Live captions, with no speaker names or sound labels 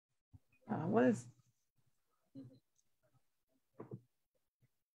What is?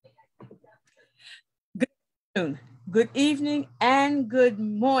 Good afternoon, good evening, and good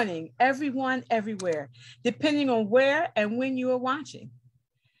morning, everyone, everywhere, depending on where and when you are watching.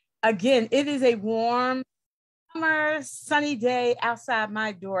 Again, it is a warm, summer, sunny day outside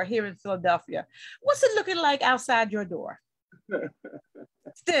my door here in Philadelphia. What's it looking like outside your door?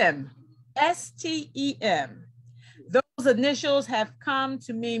 S.T.E.M, S-T-E-M. Those initials have come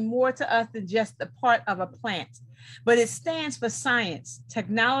to mean more to us than just a part of a plant, but it stands for science,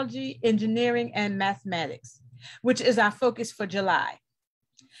 technology, engineering, and mathematics, which is our focus for July.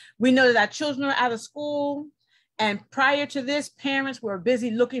 We know that our children are out of school, and prior to this, parents were busy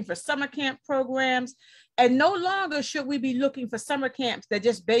looking for summer camp programs, and no longer should we be looking for summer camps that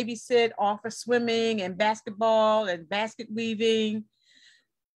just babysit, offer swimming and basketball and basket weaving.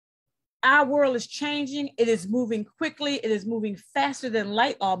 Our world is changing. It is moving quickly. It is moving faster than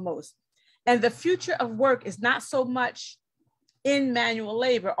light almost. And the future of work is not so much in manual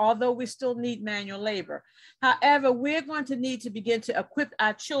labor, although we still need manual labor. However, we're going to need to begin to equip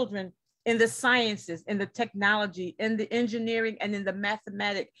our children in the sciences, in the technology, in the engineering, and in the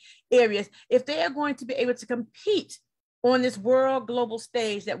mathematic areas, if they are going to be able to compete on this world global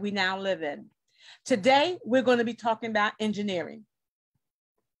stage that we now live in. Today, we're going to be talking about engineering.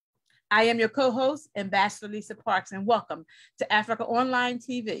 I am your co-host, Ambassador Lisa Parks, and welcome to Africaonline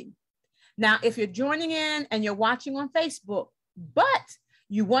TV. Now, if you're joining in and you're watching on Facebook, but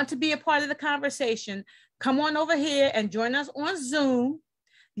you want to be a part of the conversation, come on over here and join us on Zoom.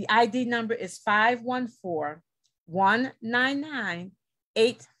 The ID number is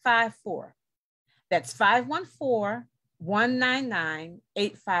 514-199-854. That's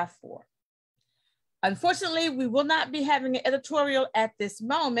 514-199-854. Unfortunately, we will not be having an editorial at this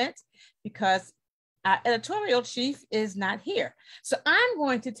moment because our editorial chief is not here. So I'm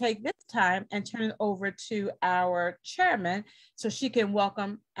going to take this time and turn it over to our chairman so she can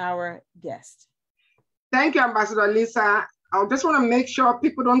welcome our guest. Thank you, Ambassador Lisa. I just want to make sure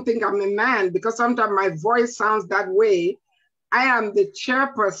people don't think I'm a man because sometimes my voice sounds that way. I am the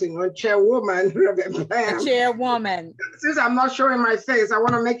chairperson or chairwoman. The chairwoman. Since I'm not showing my face, I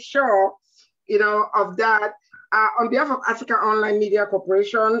want to make sure of that. On behalf of Africaonline Media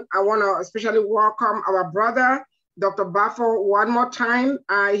Corporation, I want to especially welcome our brother, Dr. Bafo, one more time.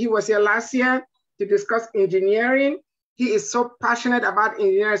 He was here last year to discuss engineering. He is so passionate about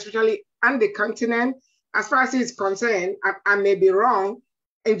engineering, especially on the continent. As far as he is concerned, I may be wrong,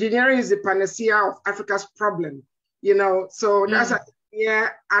 engineering is the panacea of Africa's problem, so that's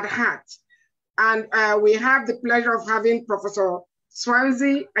at heart. And we have the pleasure of having Professor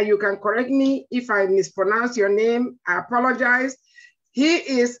Swansea, and you can correct me if I mispronounce your name, I apologize. He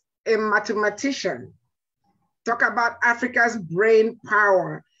is a mathematician. Talk about Africa's brain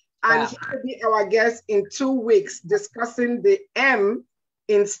power. And he will be our guest in 2 weeks discussing the M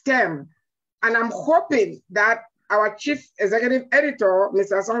in STEM. And I'm hoping that our chief executive editor,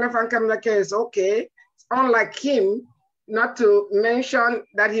 Mr. Asonglefac Nkemleke, is okay. It's unlike him not to mention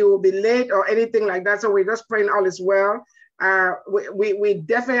that he will be late or anything like that. So we're just praying all is well. We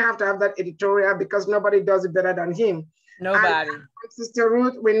definitely have to have that editorial because nobody does it better than him. Nobody. And, Sister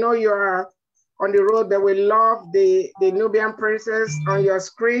Ruth, we know you are on the road, but we love the Nubian princess on your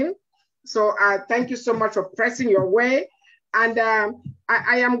screen. So thank you so much for pressing your way. And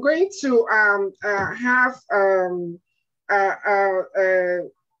I am going to have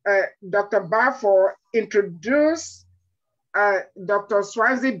Dr. Bafo introduce Dr.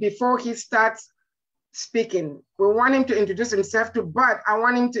 Swansea before he starts speaking. We want him to introduce himself too, but I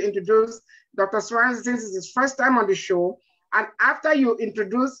want him to introduce Dr. Swansea since it's his first time on the show. And after you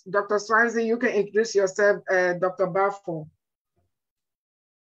introduce Dr. Swansea, you can introduce yourself, Dr. Bafo.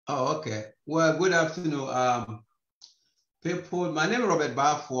 Oh, okay. Well, good afternoon, people. My name is Robert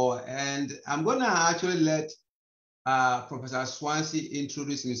Bafo, and I'm gonna actually let Professor Swansea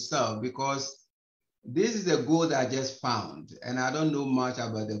introduce himself because this is the goal that I just found, and I don't know much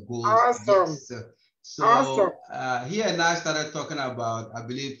about the goals. Awesome. Yes. So awesome. He and I started talking about, I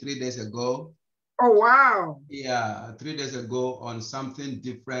believe, 3 days ago. Oh, wow. Yeah, 3 days ago on something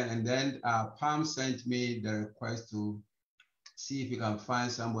different. And then Pam sent me the request to see if you can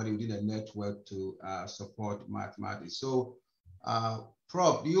find somebody within the network to support mathematics. So,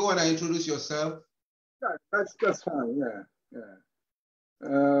 Prof, do you want to introduce yourself? Yeah, that's fine,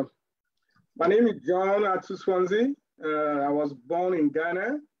 yeah. My name is John Atu Swansea. I was born in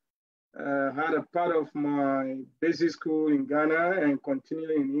Ghana. Had a part of my basic school in Ghana and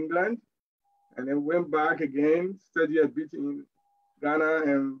continued in England. And then went back again, studied a bit in Ghana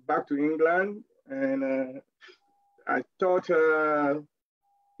and back to England. And I taught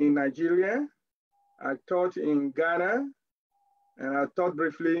in Nigeria. I taught in Ghana, and I taught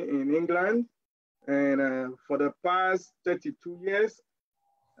briefly in England. And for the past 32 years,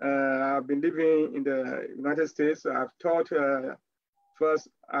 I've been living in the United States. I've taught first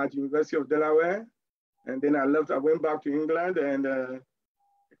at University of Delaware, and then I went back to England and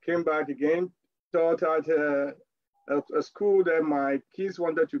came back again, taught at a school that my kids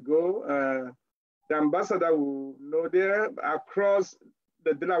wanted to go. The ambassador will know there, across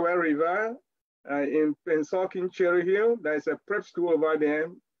the Delaware River in Pensacola, Cherry Hill. There's a prep school over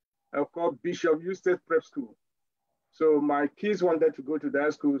there called Bishop Eustace Prep School. So my kids wanted to go to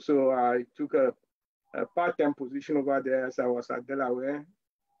that school, so I took a part-time position over there as I was at Delaware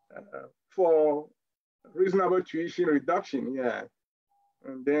for reasonable tuition reduction, yeah.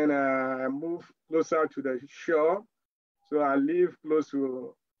 And then I moved closer to the shore. So I live close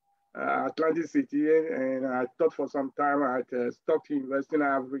to Atlantic City, and I taught for some time at Stockton University, and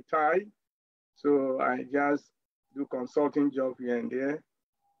I've retired. So I just do consulting job here and there.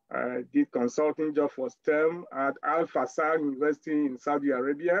 I did consulting job for S.T.E.M at Al Fasal University in Saudi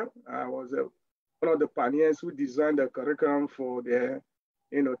Arabia. I was one of the pioneers who designed the curriculum for the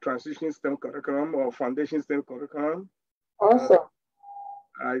transition STEM curriculum or foundation STEM curriculum. Awesome.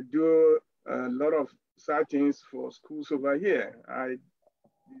 I do a lot of such things for schools over here. I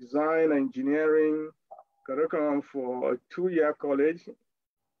design engineering curriculum for a 2-year college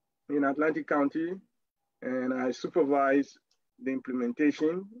in Atlantic County, and I supervise the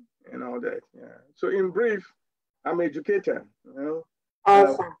implementation and all that. Yeah. So in brief, I'm an educator.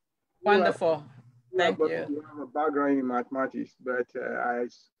 Awesome. Wonderful. Thank you. I have a background in mathematics, but I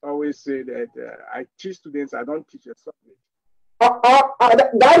always say that I teach students, I don't teach a subject.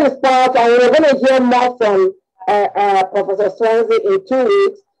 That is part, and we're going to hear more from Professor Swansea in 2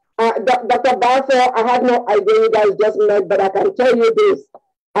 weeks. Dr. Balfour, I had no idea you guys just met, but I can tell you this.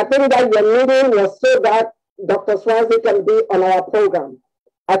 I think that your meeting was so that Dr. Swansea can be on our program.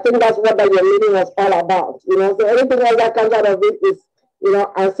 I think that's what your meeting was all about. So anything else that comes out of it is,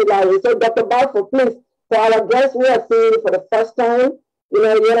 ancillary. So Dr. Balfour, please, for our guests who are seeing you for the first time, you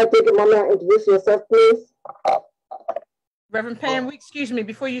want to take a moment and introduce yourself, please. Reverend Pam, excuse me,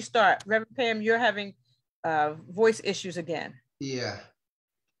 before you start, Reverend Pam, you're having voice issues again. Yeah.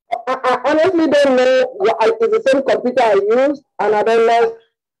 I honestly don't know. It's the same computer I use, and I don't know.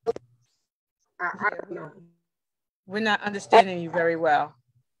 We're not understanding you very well.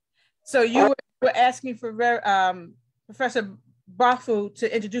 So you were asking for Professor Bafu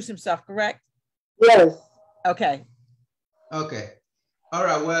to introduce himself, correct? Yes. Okay. Okay. All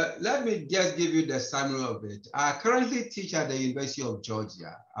right. Well, let me just give you the summary of it. I currently teach at the University of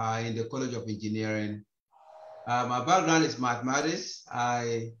Georgia in the College of Engineering. My background is mathematics.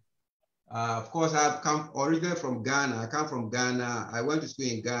 Of course, I've come originally from Ghana. I come from Ghana. I went to school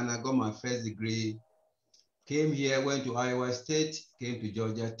in Ghana, got my first degree, came here, went to Iowa State, came to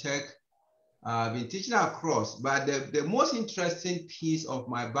Georgia Tech. I've been teaching across, but the most interesting piece of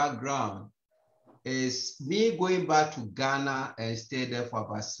my background is me going back to Ghana and stayed there for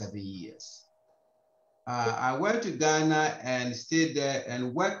about 7 years. I went to Ghana and stayed there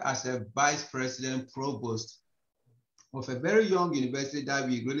and worked as a vice president provost of a very young university that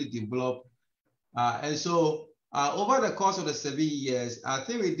we really developed. And so over the course of the 7 years, I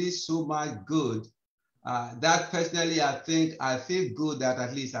think we did so much good that personally, I feel good that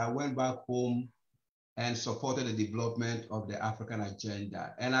at least I went back home and supported the development of the African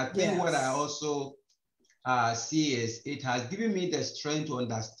agenda. And I think what I also see is it has given me the strength to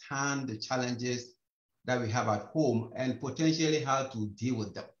understand the challenges that we have at home and potentially how to deal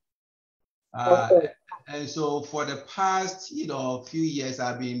with them. And so for the past, few years,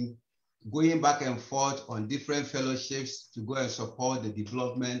 I've been going back and forth on different fellowships to go and support the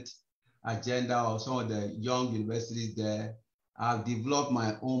development agenda of some of the young universities there. I've developed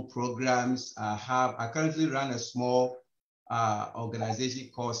my own programs. I currently run a small organization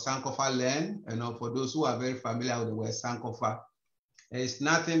called Sankofa Learn. For those who are very familiar with the word Sankofa, it's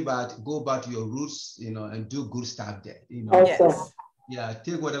nothing but go back to your roots, and do good stuff there. Yes. Yeah,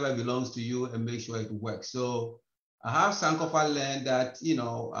 take whatever belongs to you and make sure it works. So I have Sankofa Learn that,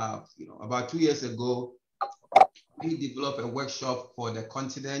 about 2 years ago, we developed a workshop for the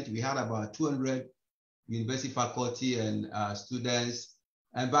continent. We had about 200 university faculty and students.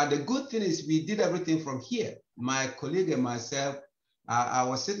 But the good thing is we did everything from here. My colleague and myself, I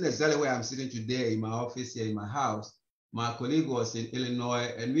was sitting exactly where I'm sitting today in my office here in my house. My colleague was in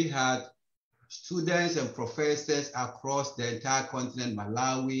Illinois, and we had students and professors across the entire continent,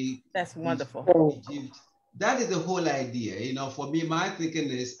 Malawi. That's wonderful. Egypt. That is the whole idea. For me, my thinking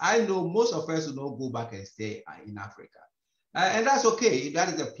is, I know most of us will not go back and stay in Africa. And that's okay. That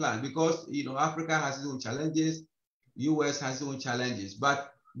is the plan, because Africa has its own challenges, US has its own challenges,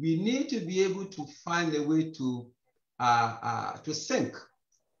 but we need to be able to find a way to sync.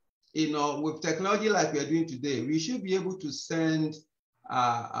 With technology like we are doing today, we should be able to send.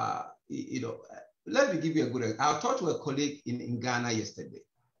 Let me give you a good example. I talked to a colleague in Ghana yesterday.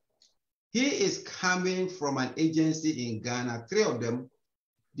 He is coming from an agency in Ghana. 3 of them,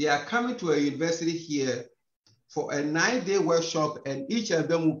 they are coming to a university here for a 9-day workshop, and each of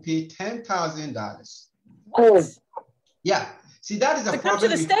them will pay $10,000. Oh, yeah. See, that is a problem. To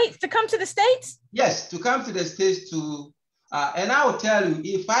come to the States? Yes, to come to the States to, and I will tell you,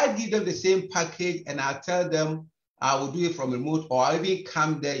 if I give them the same package and I tell them I will do it from remote, or I even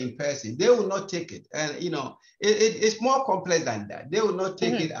come there in person, they will not take it. And it's more complex than that. They will not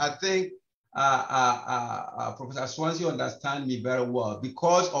take it. I think Professor Swansea understands me very well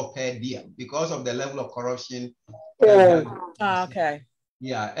because of her diem, because of the level of corruption. Okay.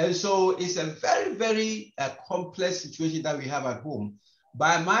 Yeah, and so it's a very, very complex situation that we have at home.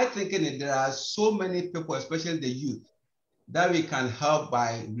 By my thinking, there are so many people, especially the youth, that we can help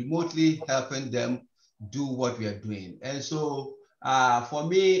by remotely helping them do what we are doing. And so for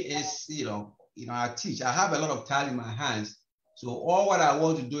me, it's, I teach, I have a lot of time in my hands. So all what I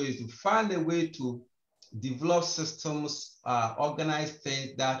want to do is to find a way to develop systems, organize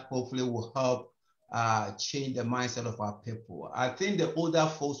things that hopefully will help change the mindset of our people. I think the older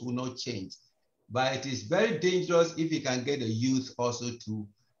folks will not change, but it is very dangerous if you can get the youth also to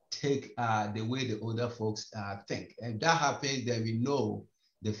take the way the older folks think. And if that happens, then we know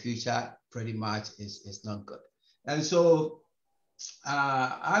the future pretty much is not good. And so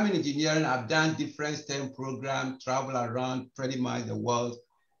I'm in engineering. I've done different STEM programs, travel around pretty much the world.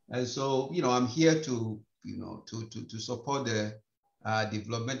 And so, I'm here to, to support the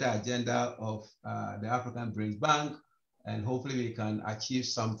developmental agenda of the African Brains Bank, and hopefully we can achieve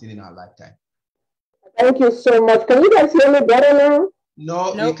something in our lifetime. Thank you so much. Can you guys hear me better now?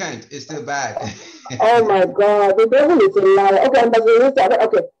 No, nope. We can't. It's still bad. Oh my God, the devil is a liar. Okay,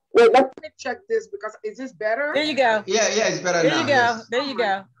 okay. Wait, let me check this, because is this better? There you go. Yeah, it's better there now. You go. Yes. There you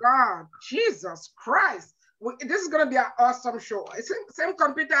go. God, Jesus Christ. This is going to be an awesome show. It's the same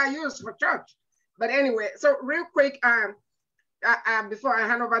computer I use for church. But anyway, so real quick, before I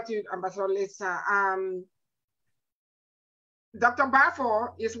hand over to Ambassador Lisa, Dr.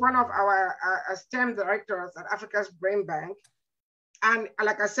 Bafo is one of our S.T.E.M directors at Africa's Brain Bank. And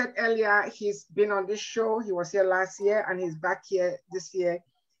like I said earlier, he's been on this show. He was here last year and he's back here this year.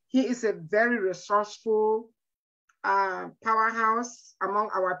 He is a very resourceful powerhouse among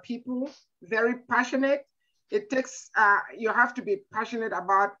our people, very passionate. It takes, you have to be passionate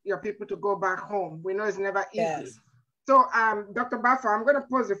about your people to go back home. We know it's never easy. Yes. So Dr. Bafo, I'm going to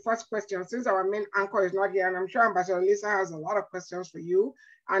pose the first question since our main anchor is not here, and I'm sure Ambassador Lisa has a lot of questions for you,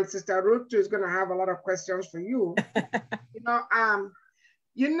 and Sister Ruth too is going to have a lot of questions for you.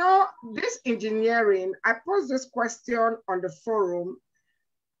 This engineering, I posed this question on the forum.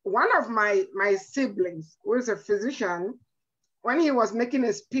 One of my siblings, who is a physician, when he was making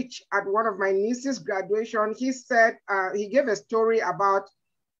a speech at one of my niece's graduation, he said, he gave a story about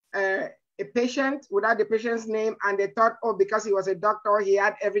a patient without the patient's name, and they thought, oh, because he was a doctor, he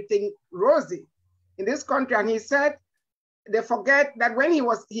had everything rosy in this country. And he said, they forget that when he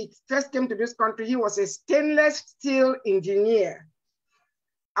first came to this country, he was a stainless steel engineer.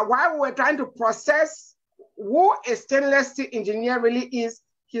 And while we were trying to process who a stainless steel engineer really is,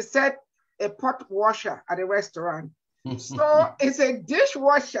 he said a pot washer at a restaurant. So it's a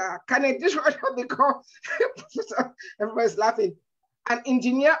dishwasher. Can a dishwasher become, everybody's laughing, an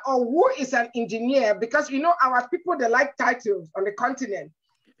engineer? Or who is an engineer? Because our people, they like titles on the continent.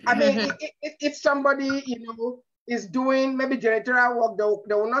 I mean, if somebody, is doing maybe janitorial work,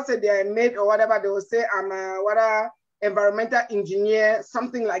 they will not say they're a maid or whatever. They will say, I'm a environmental engineer,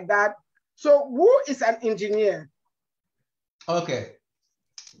 something like that. So who is an engineer? Okay.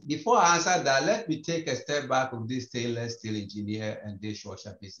 Before I answer that, let me take a step back of this stainless steel engineer and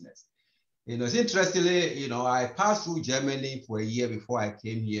dishwasher business. Interestingly, I passed through Germany for a year before I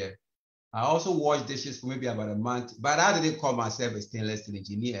came here. I also washed dishes for maybe about a month, but I didn't call myself a stainless steel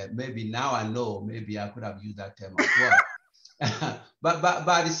engineer. Maybe now I know, maybe I could have used that term as well.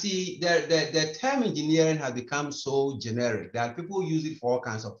 but you see, the term engineering has become so generic that people use it for all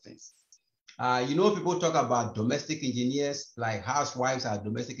kinds of things. People talk about domestic engineers, like housewives are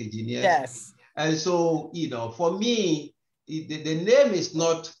domestic engineers. Yes. And so, for me, the name is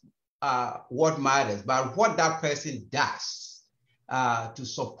not what matters, but what that person does to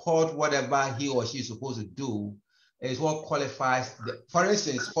support whatever he or she is supposed to do is what qualifies. For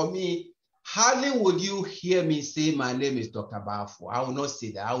instance, for me, hardly would you hear me say my name is Dr. Bafo. I will not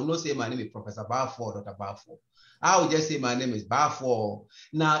say that. I will not say my name is Professor Bafo or Dr. Bafo. I will just say my name is Bafo.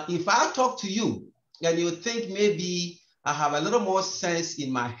 Now, if I talk to you and you think maybe I have a little more sense in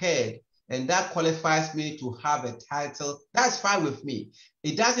my head and that qualifies me to have a title, that's fine with me.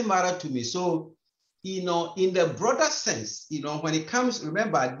 It doesn't matter to me. So, in the broader sense, when it comes,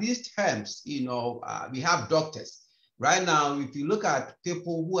 remember these terms, we have doctors. Right now, if you look at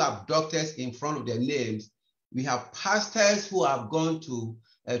people who have doctors in front of their names, we have pastors who have gone to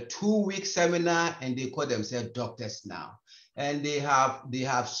a 2-week seminar and they call themselves doctors now. And they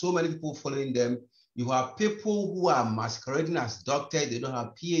have so many people following them. You have people who are masquerading as doctors. They don't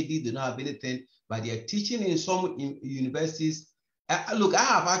have PhD, they don't have anything, but they are teaching in some universities. Look, I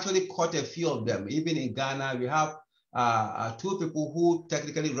have actually caught a few of them. Even in Ghana, we have 2 people who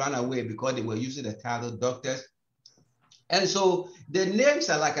technically ran away because they were using the title doctors. And so the names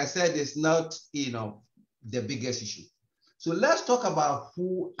are, like I said, is not, the biggest issue. So let's talk about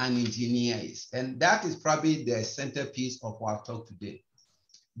who an engineer is. And that is probably the centerpiece of our talk today.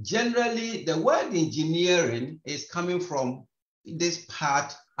 Generally, the word engineering is coming from this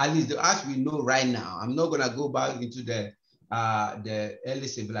part, at least as we know right now. I'm not going to go back into the early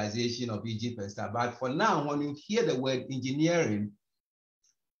civilization of Egypt and stuff. But for now, when you hear the word engineering,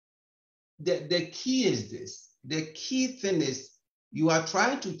 the key is this. The key thing is you are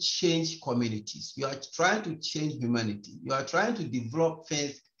trying to change communities. You are trying to change humanity. You are trying to develop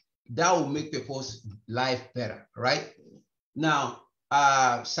things that will make people's life better, right? Now,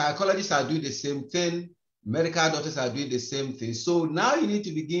 psychologists are doing the same thing. Medical doctors are doing the same thing. So now you need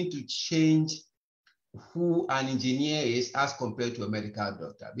to begin to change who an engineer is as compared to a medical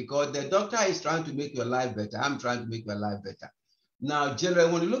doctor, because the doctor is trying to make your life better. I'm trying to make your life better. Now,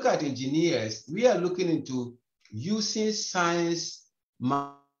 generally, when you look at engineers, we are looking into using science,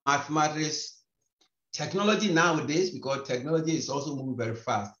 mathematics, technology nowadays, because technology is also moving very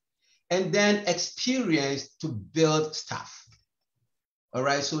fast, and then experience to build stuff. All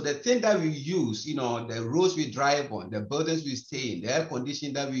right, so the thing that we use, the roads we drive on, the buildings we stay in, the air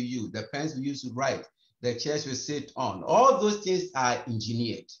conditioning that we use, the pens we use to write, the chairs we sit on, all those things are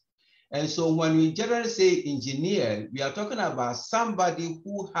engineered. And so when we generally say engineer, we are talking about somebody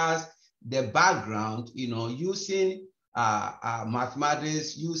who has the background, using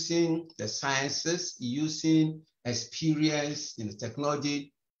mathematics, using the sciences, using experience in the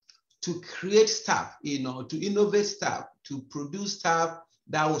technology to create stuff, to innovate stuff, to produce stuff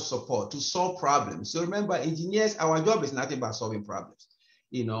that will support, to solve problems. So remember, engineers, our job is nothing but solving problems,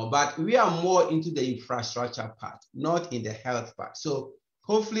 but we are more into the infrastructure part, not in the health part. So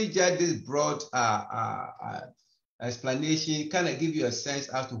hopefully just this broad explanation kind of give you a sense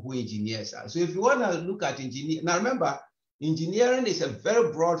as to who engineers are. So if you want to look at engineering, now remember, engineering is a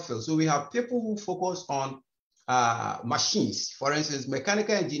very broad field. So we have people who focus on machines. For instance,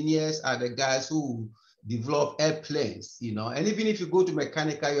 mechanical engineers are the guys who develop airplanes, and even if you go to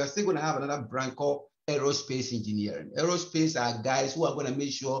mechanical, you're still going to have another branch called aerospace engineering. Aerospace are guys who are going to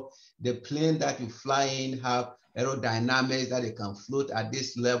make sure the plane that you fly in have aerodynamics, that it can float at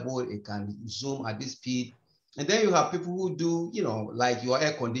this level, it can zoom at this speed. And then you have people who do, like your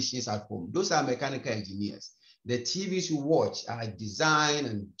air conditioners at home. Those are mechanical engineers. The TVs you watch are designed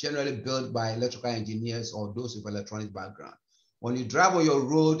and generally built by electrical engineers or those with electronic background. When you drive on your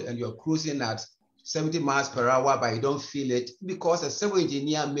road and you're cruising at 70 miles per hour, but you don't feel it, because a civil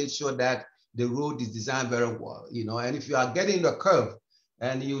engineer made sure that the road is designed very well, and if you are getting the curve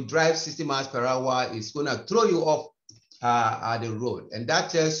and you drive 60 miles per hour, it's going to throw you off the road. And that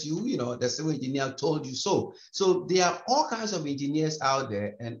tells you, the civil engineer told you so. So there are all kinds of engineers out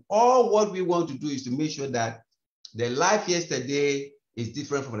there, and all what we want to do is to make sure that the life yesterday is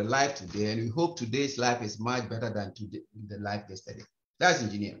different from the life today, and we hope today's life is much better than the life yesterday. That's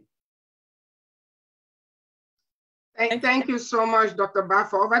engineering. Thank you so much, Dr.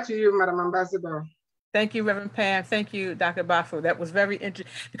 Bafo. Over to you, Madam Ambassador. Thank you, Reverend Pam. Thank you, Dr. Bafo. That was very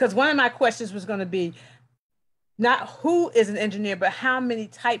interesting, because one of my questions was going to be not who is an engineer, but how many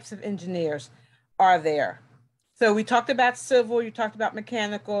types of engineers are there? So we talked about civil, you talked about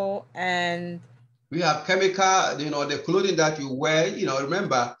mechanical, and we have chemical, the clothing that you wear,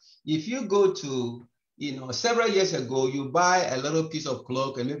 remember, if you go to, several years ago, you buy a little piece of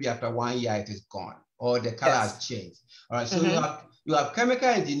cloth and maybe after 1 year it is gone or the color has changed. All right, so you have chemical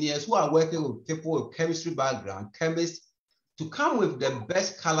engineers who are working with people with chemistry background, chemists, to come with the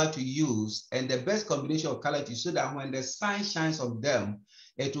best color to use and the best combination of color to use, so that when the sun shines on them,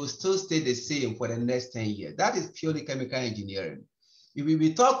 it will still stay the same for the next 10 years. That is purely chemical engineering. If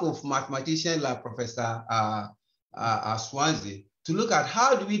we talk of mathematicians like Professor Swansea, to look at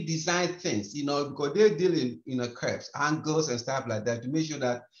how do we design things, because they deal in curves, angles and stuff like that, to make sure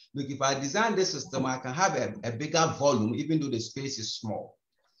that, look, if I design this system, I can have a bigger volume, even though the space is small.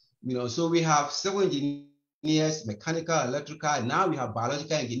 So we have civil engineers, mechanical, electrical, and now we have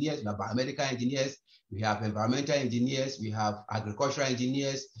biological engineers, we have biomedical engineers, we have environmental engineers, we have agricultural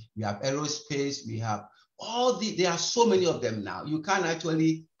engineers, we have aerospace, we have there are so many of them now. You can't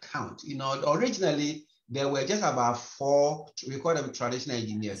actually count. Originally, there were just about 4, we call them traditional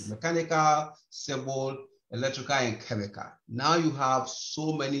engineers: mechanical, civil, electrical, and chemical. Now you have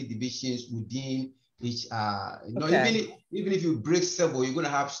so many divisions within each, even if you break civil, you're going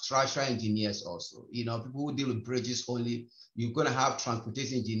to have structural engineers also. People who deal with bridges only. You're going to have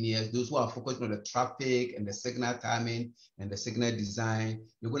transportation engineers, those who are focused on the traffic and the signal timing and the signal design.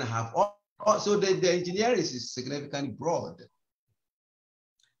 You're going to have so the engineering is significantly broad.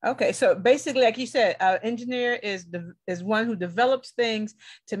 Okay, so basically, like you said, an engineer is one who develops things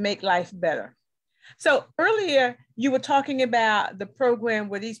to make life better. So earlier, you were talking about the program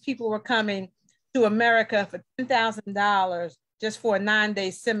where these people were coming to America for $10,000 just for a 9-day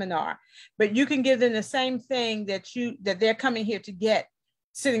seminar, but you can give them the same thing that they're coming here to get,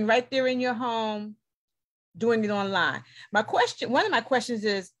 sitting right there in your home, doing it online. One of my questions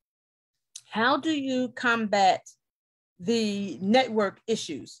is, how do you combat the network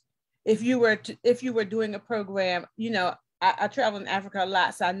issues? If you were doing a program, I travel in Africa a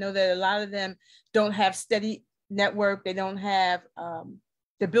lot, so I know that a lot of them don't have steady network. They don't have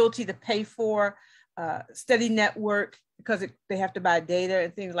the ability to pay for steady network because they have to buy data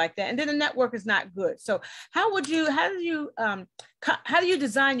and things like that. And then the network is not good. So how do you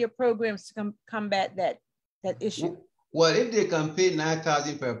design your programs to combat that issue? Well, if they can pay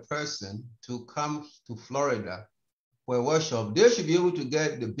 $9,000 per person to come to Florida for a workshop, they should be able to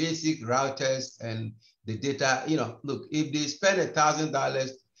get the basic routers and the data. Look, if they spend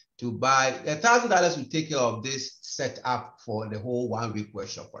 $1,000 to buy, $1,000 will take care of this setup for the whole 1-week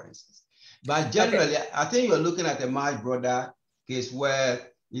workshop, for instance. But generally, okay, I think you're looking at a much broader case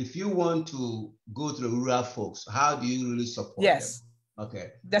where if you want to go to the rural folks, how do you really support them?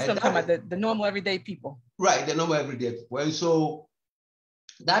 Okay. That's what I'm talking about, the normal everyday people. Right, the normal everyday people. And so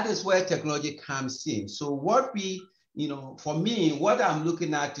that is where technology comes in. So what for me, what I'm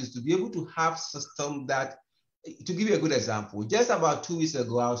looking at is to be able to have systems that, to give you a good example, just about 2 weeks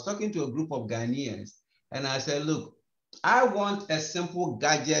ago, I was talking to a group of Ghanaians and I said, look, I want a simple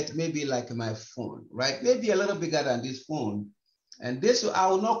gadget, maybe like my phone, right? Maybe a little bigger than this phone. And this,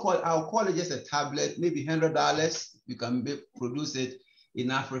 I'll call it just a tablet, maybe $100. You can produce it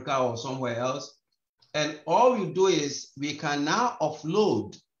in Africa or somewhere else. And all you do is we can now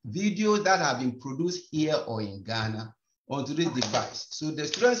offload videos that have been produced here or in Ghana onto this device. So the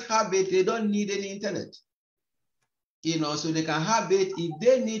students have it, they don't need any internet. So they can have it. If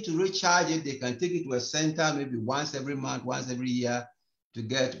they need to recharge it, they can take it to a center maybe once every month, once every year to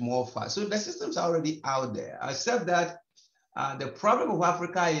get more fast. So the systems are already out there, except that the problem of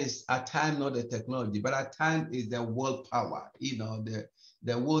Africa is at times not the technology, but at times is the willpower,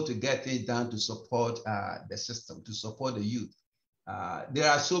 the will to get things done to support the system, to support the youth. There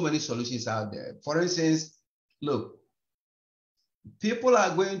are so many solutions out there. For instance, look, people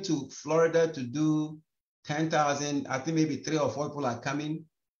are going to Florida to do 10,000, I think maybe 3 or 4 people are coming.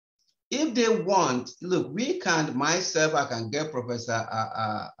 If they want, look, I can get Professor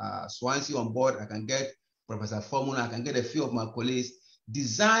Swansea on board, I can get Professor Fomunung, I can get a few of my colleagues,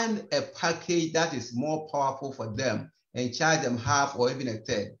 design a package that is more powerful for them and charge them half or even a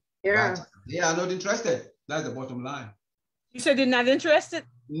third. Yeah. But they are not interested. That's the bottom line. You said they're not interested?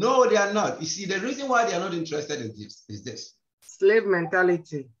 No, they are not. You see, the reason why they are not interested is this. Slave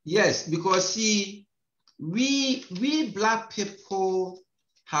mentality. Yes, because see, we Black people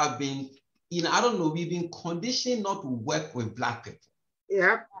have been, we've been conditioned not to work with Black people.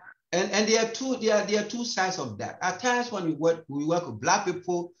 Yeah. And there are two sides of that. At times when we work with Black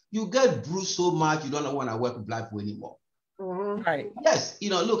people, you get bruised so much you don't want to work with Black people anymore. Mm-hmm. Right. Yes,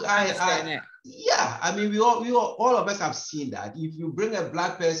 look, we all of us have seen that. If you bring a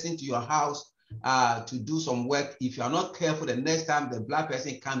Black person to your house to do some work, if you're not careful, the next time the Black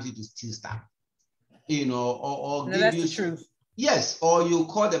person comes in to steal stuff, or give that's you the truth. Yes, or you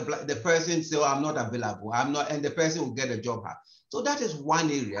call the person, say, oh, I'm not available, I'm not, and the person will get a job. So that is one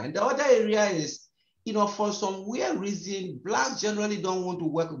area. And the other area is, for some weird reason, Blacks generally don't want to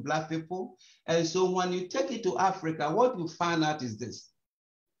work with Black people. And so when you take it to Africa, what you find out is this.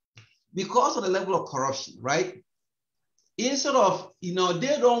 Because of the level of corruption, right? Instead of,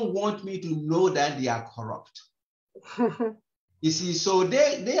 they don't want me to know that they are corrupt. You see, so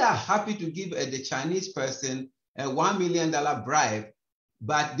they are happy to give the Chinese person a $1 million bribe,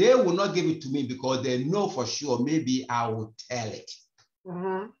 but they will not give it to me because they know for sure maybe I will tell it.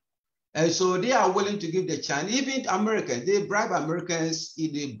 And so they are willing to give the Chinese, even Americans, they bribe Americans,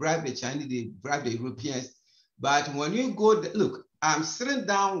 they bribe the Chinese, they bribe the Europeans. But when you go, look, I'm sitting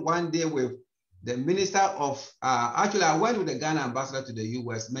down one day with the minister of, actually I went with the Ghana ambassador to the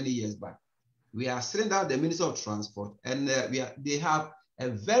US many years back. We are sitting down with the minister of transport, and they have a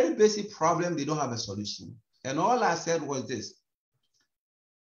very basic problem. They don't have a solution. And all I said was this: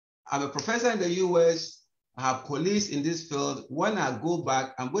 I'm a professor in the US, I have colleagues in this field. When I go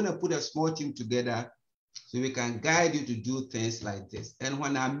back, I'm going to put a small team together so we can guide you to do things like this. And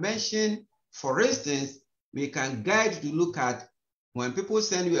when I mention, for instance, we can guide you to look at when people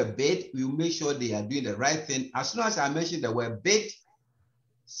send you a bid, we will make sure they are doing the right thing. As soon as I mentioned the word bid,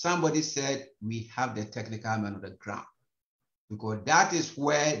 somebody said, we have the technical man on the ground, because that is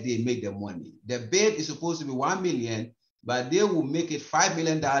where they make the money. The bid is supposed to be 1 million, but they will make it $5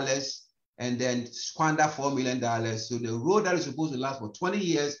 million and then squander $4 million. So the road that is supposed to last for 20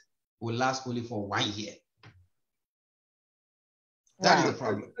 years will last only for 1 year. That's the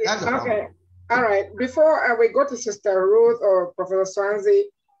problem. That's the problem. All right. Before we go to Sister Ruth or Professor Swansea,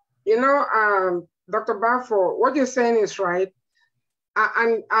 you know, Dr. Balfour, what you're saying is right.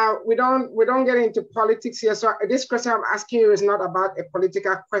 And we don't get into politics here. So this question I'm asking you is not about a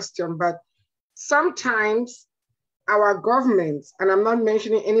political question, but sometimes our government, and I'm not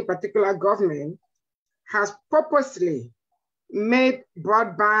mentioning any particular government, has purposely made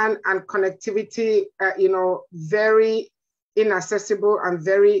broadband and connectivity, you know, very inaccessible and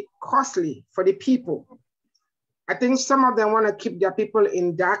very costly for the people. I think some of them want to keep their people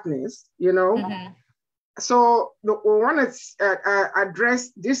in darkness, you know. So we want to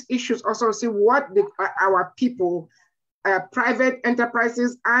address these issues, also see what our people, private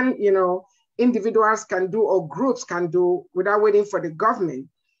enterprises and, you know, individuals can do or groups can do without waiting for the government.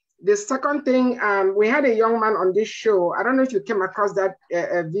 The second thing, we had a young man on this show. I don't know if you came across that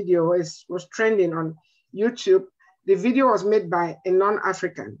video. It was trending on YouTube. The video was made by a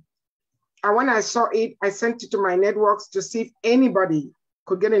non-African. And when I saw it, I sent it to my networks to see if anybody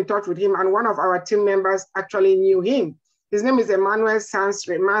could get in touch with him. And one of our team members actually knew him. His name is Emmanuel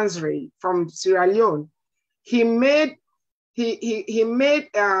Mansre from Sierra Leone. He made a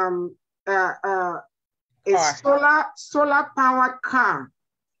solar powered car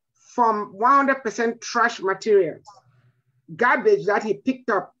from 100% trash materials, garbage that he picked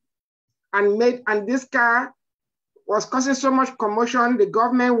up and made. And this car was causing so much commotion. The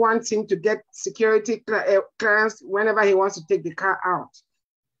government wants him to get security clearance whenever he wants to take the car out.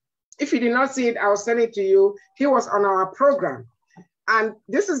 If you did not see it, I'll send it to you. He was on our program. And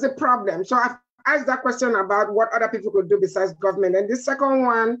this is the problem. So I've asked that question about what other people could do besides government. And the second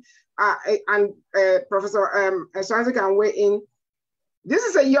one, Professor Swansea can weigh in. This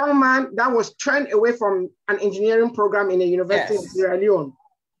is a young man that was turned away from an engineering program in a university in Sierra Leone.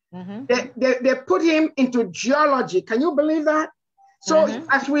 They put him into geology. Can you believe that? So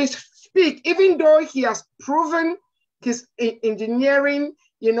as we speak, even though he has proven his engineering,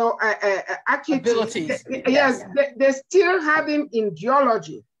 you know, abilities, yes, they still have him in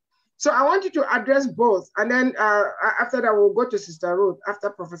geology. So I want you to address both. And then after that, we'll go to Sister Ruth after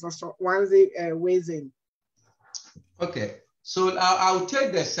Professor Swansea weighs in. Okay, so I'll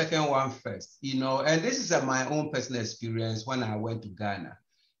take the second one first, you know, and this is my own personal experience when I went to Ghana.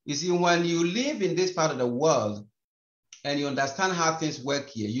 You see, when you live in this part of the world and you understand how things work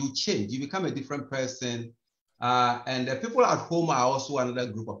here, you change, you become a different person. And the people at home are also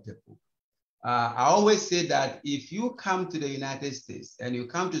another group of people. I always say that if you come to the United States and you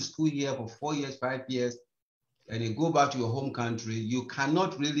come to school here for 4 years, 5 years, and you go back to your home country, you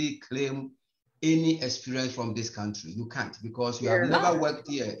cannot really claim any experience from this country. You can't, because you have never worked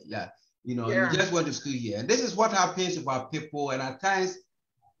here. You know, you just went to school here. And this is what happens with our people. And at times,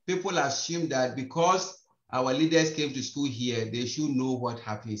 people assume that because our leaders came to school here, they should know what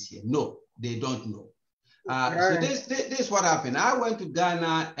happens here. No, they don't know. So this is what happened. I went to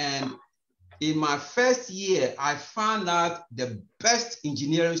Ghana, and in my first year, I found out the best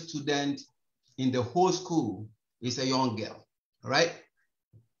engineering student in the whole school is a young girl, right?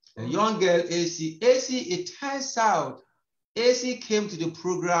 A young girl, AC. AC, it turns out, AC came to the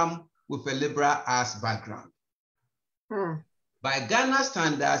program with a liberal arts background. By Ghana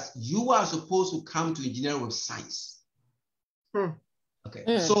standards, you are supposed to come to engineering with science.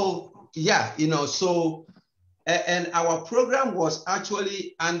 Okay, so yeah, you know, so, and our program was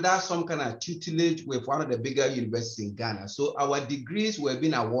actually under some kind of tutelage with one of the bigger universities in Ghana. So our degrees were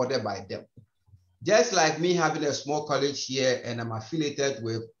being awarded by them. Just like me having a small college here, and I'm affiliated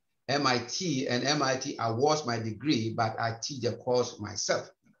with MIT, and MIT awards my degree, but I teach the course myself.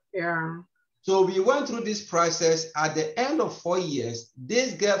 Yeah. So we went through this process. At the end of 4 years,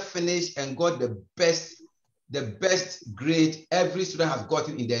 this girl finished and got the best grade every student has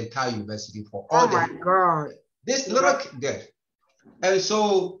gotten in the entire university for all. Oh my God. This little girl. And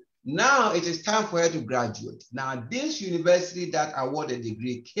so now it is time for her to graduate. Now, this university that awarded the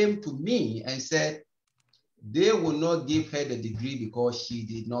degree came to me and said they will not give her the degree because she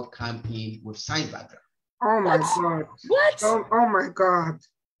did not come in with science background. Oh my God. What? Oh my God.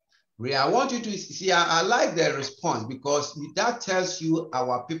 Ray, I want you to see, I like the response because that tells you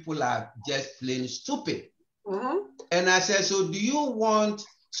our people are just plain stupid. And I said, so do you want,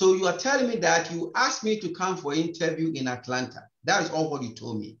 so you are telling me that you asked me to come for an interview in Atlanta. That is all what you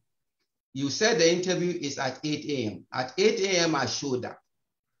told me. You said the interview is at 8 a.m. At 8 a.m. I showed up.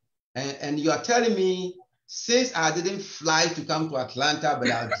 And you are telling me, since I didn't fly to come to Atlanta, but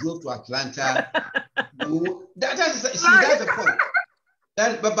I drove to Atlanta, that's the point.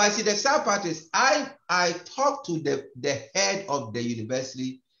 But see, the sad part is I talked to the head of the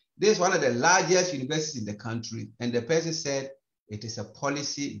university. This is one of the largest universities in the country. And the person said, it is a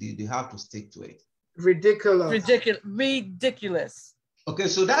policy, they have to stick to it. Ridiculous. Ridiculous. Okay,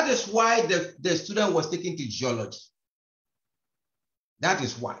 so that is why the student was taken to geology. That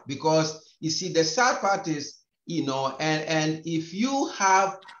is why, because you see, the sad part is, and if you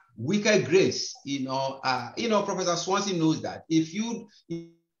have weaker grades, Professor Swansea knows that. If you do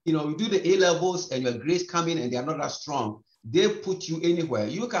the A-levels and your grades come in and they are not that strong, they put you anywhere.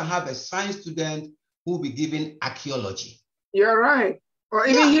 You can have a science student who will be given archaeology. You're right. Or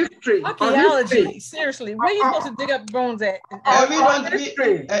even history. Archaeology. Seriously, where are you supposed to dig up bones at? And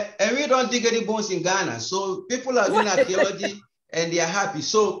we don't dig any bones in Ghana. So people are doing archaeology and they are happy.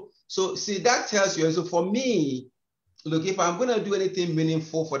 So see, that tells you. And so for me, look, if I'm going to do anything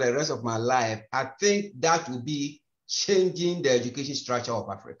meaningful for the rest of my life, I think that will be changing the education structure of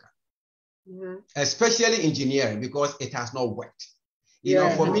Africa, especially engineering, because it has not worked.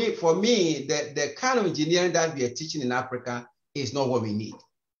 For me, the kind of engineering that we are teaching in Africa is not what we need,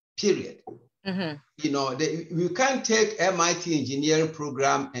 period. We can't take MIT engineering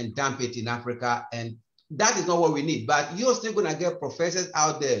program and dump it in Africa, and that is not what we need. But you're still going to get professors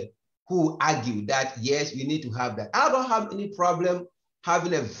out there who argue that, yes, we need to have that. I don't have any problem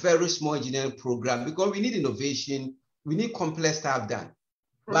having a very small engineering program because we need innovation, we need complex stuff done.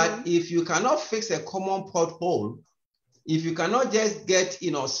 But if you cannot fix a common pothole, if you cannot just get,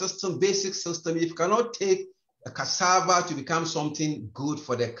 basic system, if you cannot take a cassava to become something good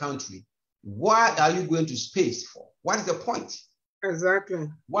for the country, why are you going to space for? What is the point? Exactly.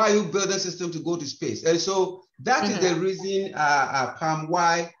 Why are you building a system to go to space? And so that is the reason, Pam,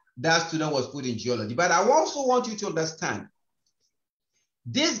 why that student was put in geology. But I also want you to understand,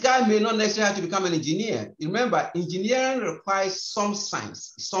 this guy may not necessarily have to become an engineer. Remember, engineering requires some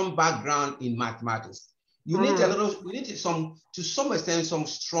science, some background in mathematics. You need to some extent, some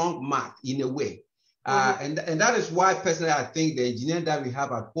strong math in a way. And that is why personally, I think the engineering that we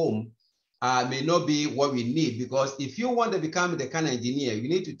have at home may not be what we need, because if you want to become the kind of engineer, you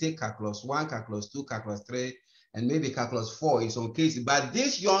need to take calculus 1, calculus 2, calculus 3, and maybe calculus 4 in some cases. But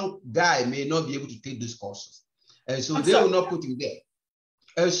this young guy may not be able to take those courses. And so will not put him there.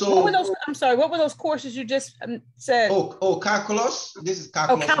 And so what were those courses you just said? Oh, calculus. This is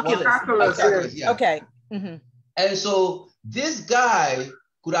calculus. Oh, calculus. Calculus, yeah. Okay. And so this guy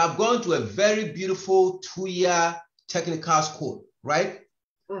could have gone to a very beautiful 2-year technical school, right?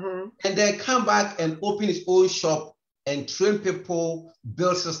 And then come back and open his own shop and train people,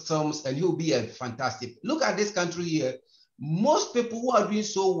 build systems, and he'll be a fantastic. Look at this country here. Most people who are doing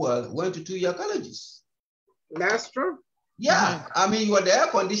so well went to 2-year colleges. That's true. Yeah, I mean, you are the air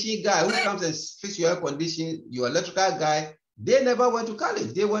conditioning guy who comes and fix your air conditioning, your electrical guy. They never went to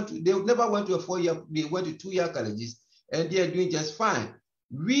college. They never went to a 4-year, they went to 2-year colleges, and they are doing just fine.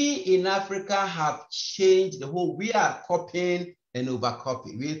 We in Africa have changed the whole, we are copying and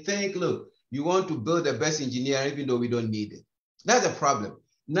overcopying. We think, look, you want to build the best engineer, even though we don't need it. That's a problem.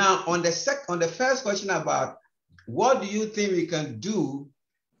 Now, on the first question about what do you think we can do?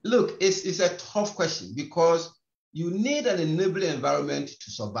 Look, it's a tough question because you need an enabling environment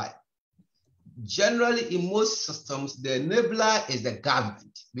to survive. Generally, in most systems, the enabler is the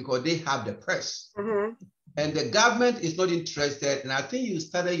government because they have the purse. And the government is not interested. And I think you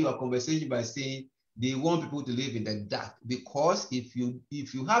started your conversation by saying they want people to live in the dark because if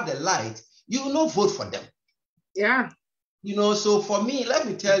you have the light, you will not vote for them. Yeah. So for me, let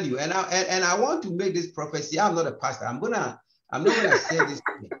me tell you, and I want to make this prophecy. I'm not a pastor. I'm not gonna say this.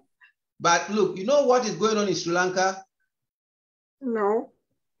 But look, you know what is going on in Sri Lanka? No.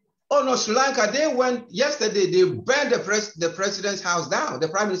 Oh no, Sri Lanka, they went yesterday, they burned the president's house down, the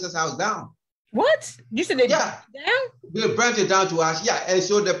prime minister's house down. What? You said they burned it down? They burnt it down to ash. Yeah, and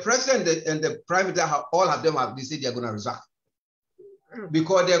so the president and the prime minister, all of them have decided they're going to resign.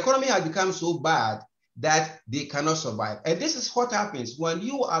 Because the economy has become so bad that they cannot survive. And this is what happens when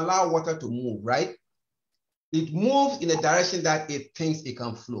you allow water to move, right? It moves in a direction that it thinks it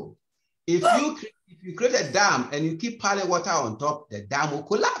can flow. If you create a dam and you keep piling water on top, the dam will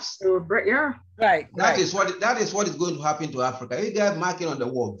collapse. Yeah. Right. That is what is going to happen to Africa. You guys marking on the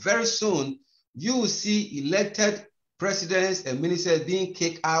wall. Very soon, you will see elected presidents and ministers being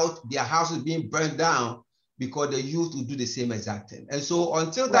kicked out, their houses being burned down because they used to do the same exact thing. And so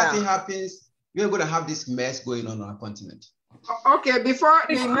until that thing happens, we're going to have this mess going on our continent. Okay, before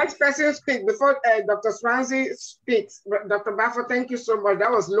the next person speaks, before Dr. Swansea speaks, Dr. Bafo, thank you so much. That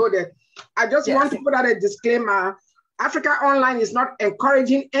was loaded. I just want to put out a disclaimer. Africaonline is not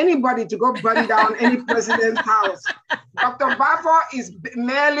encouraging anybody to go burn down any president's house. Dr. Bafo is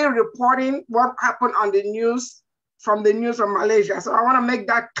merely reporting what happened on the news from Malaysia. So I want to make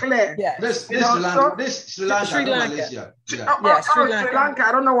that clear. This Sri Lanka, Malaysia. Yeah. Sri Lanka.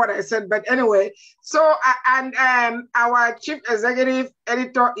 I don't know what I said, but anyway. So, and our chief executive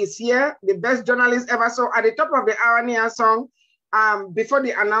editor is here, the best journalist ever. So at the top of the hour, Nia Song, before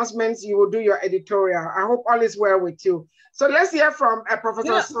the announcements, you will do your editorial. I hope all is well with you. So let's hear from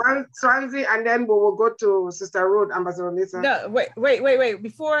Professor Swansea, and then we will go to Sister Ruth, Ambassador Lisa. No, wait.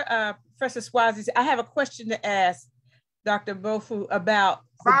 Before Professor Swansea, I have a question to ask Dr. Bafo about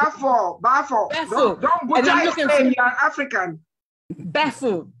Bafo. Don't butcher his name. You're African.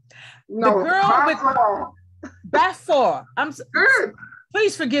 Bafo. No, the girl Bafo. Good.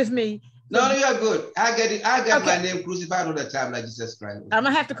 Please forgive me. No, you're good. I get my name crucified all the time like Jesus Christ. I'm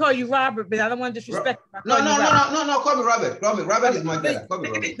gonna have to call you Robert, but I don't want to disrespect. No. Call me Robert. Robert is my better. Call me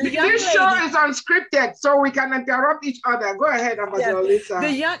Robert. This show is unscripted, so we can interrupt each other. Go ahead, Ambassador Lisa.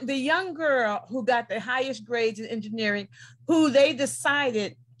 The young girl who got the highest grades in engineering, who they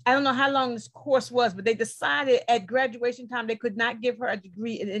decided, I don't know how long this course was, but they decided at graduation time they could not give her a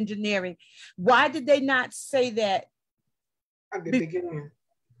degree in engineering. Why did they not say that at the beginning?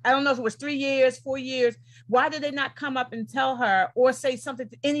 I don't know if it was 3 years, 4 years. Why did they not come up and tell her or say something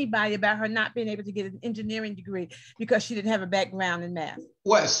to anybody about her not being able to get an engineering degree because she didn't have a background in math?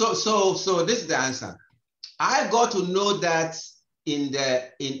 Well, so this is the answer. I got to know that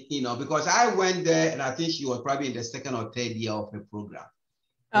because I went there and I think she was probably in the second or third year of the program.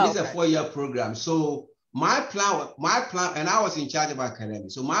 It's a 4-year program. So my plan, and I was in charge of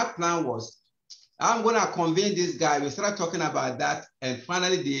academics. So my plan was, I'm going to convince this guy. We started talking about that, and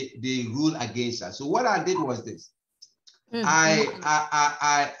finally they ruled against us. So what I did was this. I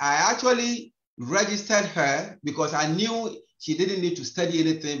actually registered her because I knew she didn't need to study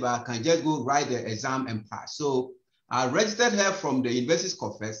anything, but I can just go write the exam and pass. So I registered her from the University of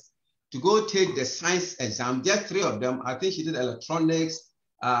Confess to go take the science exam, just 3 of them. I think she did electronics,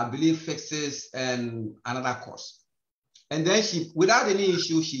 I believe physics, and another course. And then she, without any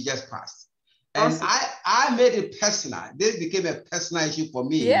issue, she just passed. And I made it personal. This became a personal issue for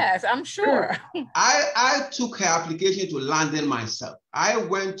me. Yes, I'm sure. I took her application to London myself. I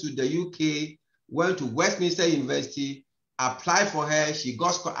went to the UK, went to Westminster University, applied for her. She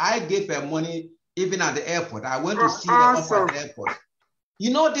got scholarship. I gave her money even at the airport. I went to see her up at the airport.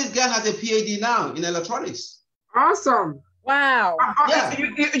 You know, this girl has a PhD now in electronics. Awesome. Wow. Yeah.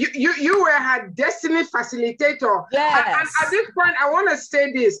 You were her destiny facilitator. Yes. And at this point, I want to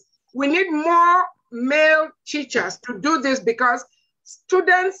say this. We need more male teachers to do this because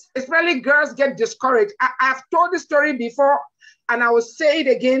students, especially girls, get discouraged. I've told this story before, and I will say it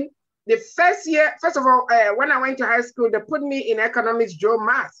again. The first year, first of all, when I went to high school, they put me in economics,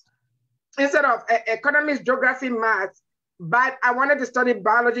 math, instead of economics, geography, math. But I wanted to study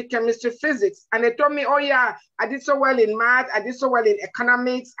biology, chemistry, physics. And they told me, oh yeah, I did so well in math. I did so well in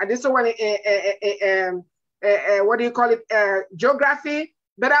economics. I did so well in, geography.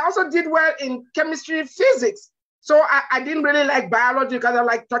 But I also did well in chemistry, physics. So I didn't really like biology because I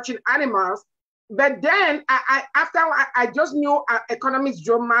like touching animals. But then after I just knew economics,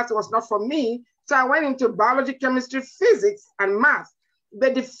 math was not for me. So I went into biology, chemistry, physics, and math.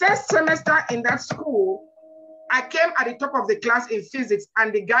 But the first semester in that school, I came at the top of the class in physics,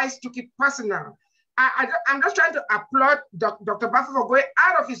 and the guys took it personal. I'm just trying to applaud Dr. Bafo for going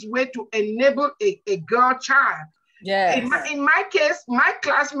out of his way to enable a girl child. Yes. In my case, my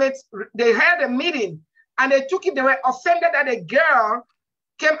classmates, they had a meeting and they took it, they were offended that a girl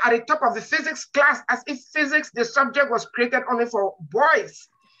came at the top of the physics class as if physics, the subject was created only for boys.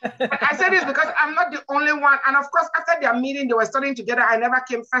 But I say this because I'm not the only one. And of course, after their meeting, they were studying together. I never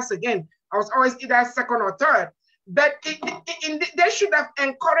came first again. I was always either second or third. But they should have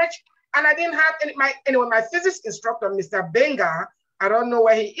encouraged, and I didn't have my physics instructor, Mr. Benga, I don't know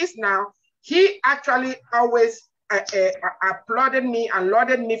where he is now. He actually always applauded me and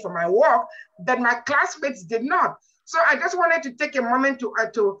lauded me for my work that my classmates did not. So I just wanted to take a moment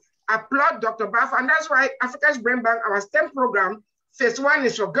to applaud Dr. Bafo, and that's why Africa's Brain Bank, our STEM program, phase 1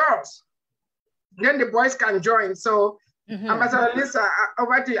 is for girls. Then the boys can join. So Ambassador Lisa,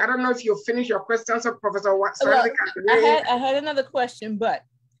 over to you. I don't know if you finished your questions, or Professor Watson. I had another question, but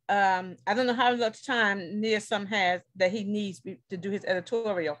I don't know how much time Nia has that he needs to do his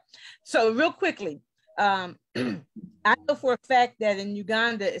editorial. So real quickly, I know for a fact that in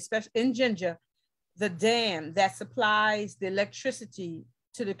Uganda, especially in Jinja, the dam that supplies the electricity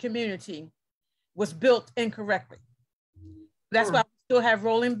to the community was built incorrectly. That's why we still have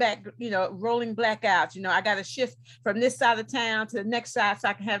rolling blackouts. You know, I got to shift from this side of town to the next side so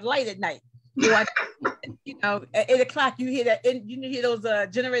I can have light at night. You know, at 8 o'clock, you hear that, you hear those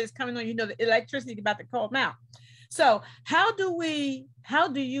generators coming on, you know, the electricity about to call them out. So how do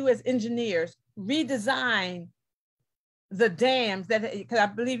you as engineers redesign the dams because I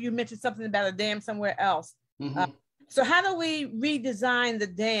believe you mentioned something about a dam somewhere else. So how do we redesign the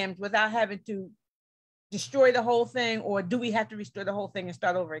dams without having to destroy the whole thing, or do we have to restore the whole thing and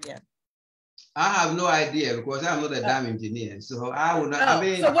start over again? I have no idea because I'm not a dam engineer, so I would not. I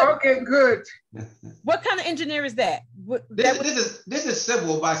mean, so okay, good. What kind of engineer is that? This is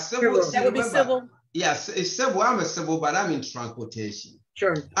civil, but civil. That would be civil. Yes, it's civil. I'm a civil, but I'm in transportation.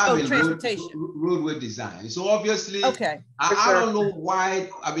 Sure. I'm in transportation. roadway design. So obviously, okay. I don't know why.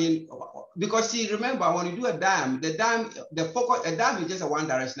 I mean, because see, remember when you do a dam, a dam is just a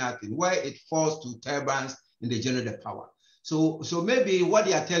one-directional thing where it falls to turbines and they generate the power. So maybe what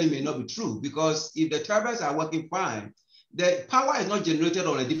they are telling me may not be true, because if the turbines are working fine, the power is not generated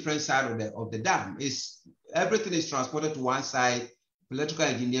on a different side of the dam. Everything is transported to one side. Electrical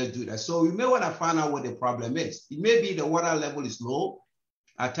engineers do that. So you may want to find out what the problem is. It may be the water level is low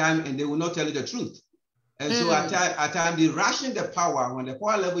at times, and they will not tell you the truth. And so at times they ration the power. When the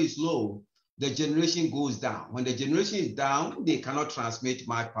power level is low, the generation goes down. When the generation is down, they cannot transmit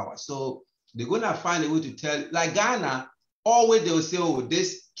much power. So they're going to find a way to tell, like Ghana, always they will say, oh,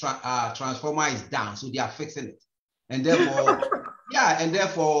 this transformer is down, so they are fixing it. And therefore, and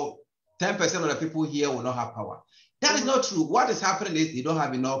therefore 10% of the people here will not have power. That is not true. What is happening is they don't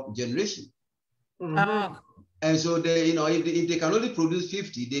have enough generation. And so they, you know, if they can only produce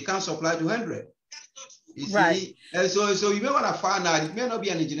 50, they can't supply to 100. You see? And so you may want to find out, it may not be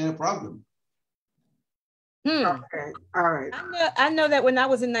an engineering problem. Okay, all right. I know that when I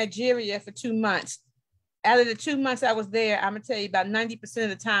was in Nigeria for 2 months, out of the 2 months I was there, I'm gonna tell you about 90% of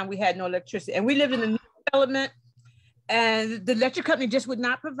the time we had no electricity. And we lived in a new development, and the electric company just would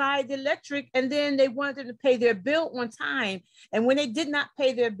not provide the electric. And then they wanted them to pay their bill on time. And when they did not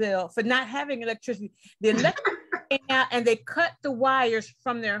pay their bill for not having electricity, the electric came out and they cut the wires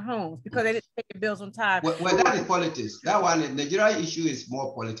from their homes because they didn't pay their bills on time. Well, that is politics. That one, the Nigeria issue is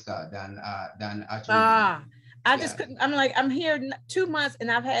more political than actually. I just couldn't. I'm like, I'm here 2 months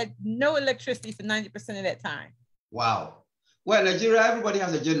and I've had no electricity for 90% of that time. Wow. Well, Nigeria, everybody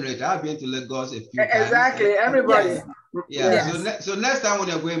has a generator. I've been to Lagos a few times. Exactly, everybody. Yes. Yeah. Yes. So next time when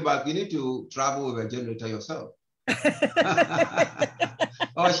you're going back, you need to travel with a generator yourself.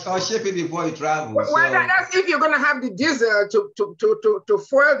 or ship it before you travel. Well, that's if you're going to have the diesel to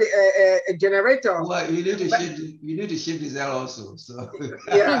fuel the generator. Well, you need to ship diesel also. So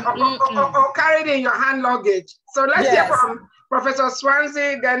yeah, or carry it in your hand luggage. So let's hear from Professor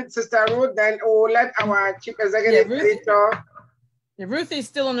Swansea, then Sister Ruth, then we'll let our chief executive editor. Ruthie's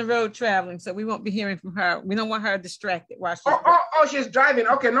still on the road traveling, so we won't be hearing from her. We don't want her distracted while she's she's driving.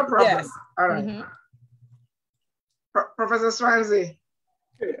 Okay, no problem. Yes. All right. Professor Swansea.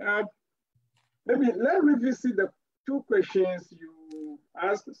 Okay, let me revisit the two questions you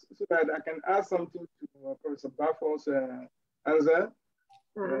asked so that I can add something to Professor Bafo's answer.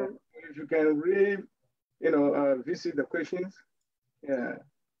 If you can visit the questions. Yeah.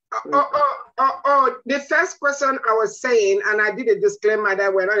 The first question I was saying, and I did a disclaimer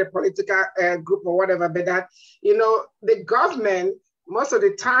that we're not a political group or whatever, but that, you know, the government, most of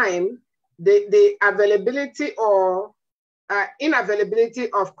the time, the availability or inavailability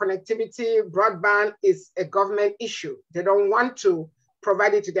of connectivity, broadband is a government issue. They don't want to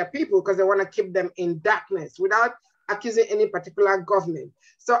provide it to their people because they want to keep them in darkness without accusing any particular government.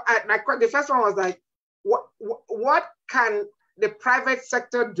 So the first one was like, what can the private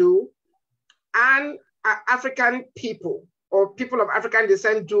sector do and African people or people of African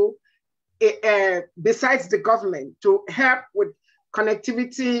descent do besides the government to help with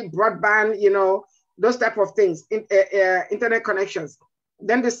connectivity, broadband, you know, those type of things, internet connections.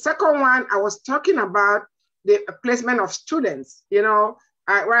 Then the second one, I was talking about the placement of students, you know,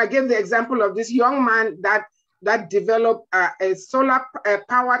 where I gave the example of this young man that developed a solar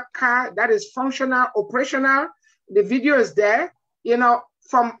powered car that is functional, operational. The video is there, you know,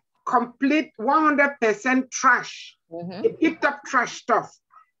 from complete 100% trash. It picked up trash stuff.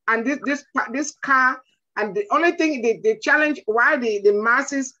 And this car, and the only thing, the challenge, why the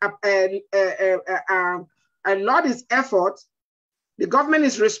masses a lot is effort, the government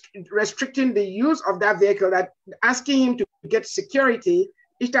is restricting the use of that vehicle, that asking him to get security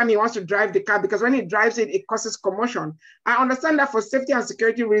each time he wants to drive the car, because when he drives it, it causes commotion. I understand that for safety and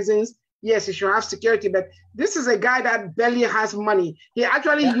security reasons, yes, he should have security, but this is a guy that barely has money. He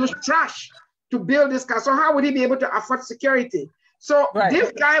actually used trash to build this car. So how would he be able to afford security? So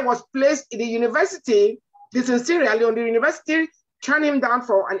this guy was placed in the university, this in Sierra Leone, the university turned him down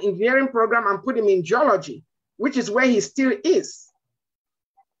for an engineering program and put him in geology, which is where he still is.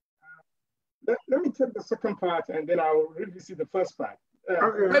 Let me take the second part and then I'll revisit the first part.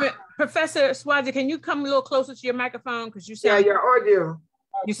 Okay. Wait a minute. Professor Swazi, can you come a little closer to your microphone? Because you sound, your audio.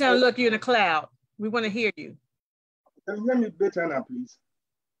 You sound like you're in a cloud. We want to hear you. Can you hear me better now, please?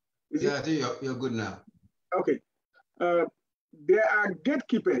 I think you're good now. Okay. There are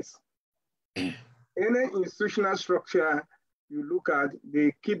gatekeepers. Any institutional structure you look at,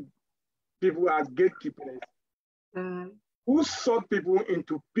 they keep people as gatekeepers who sort people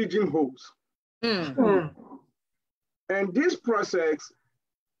into pigeonholes. And this process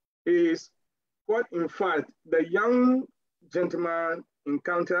is what, in fact, the young gentleman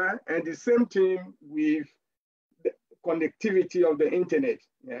encounter, and the same thing with the connectivity of the internet.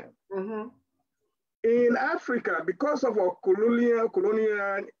 Yeah. In Africa, because of our colonial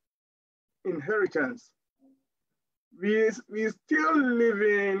inheritance, we still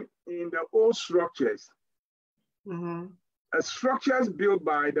living in the old structures. Structures built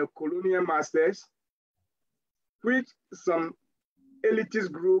by the colonial masters, which some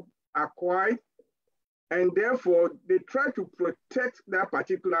elitist group acquired, and therefore they try to protect that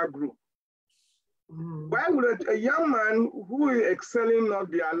particular group. Why would a young man who is excelling not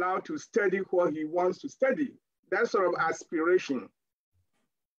be allowed to study what he wants to study? That sort of aspiration,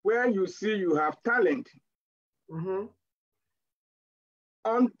 where you see you have talent,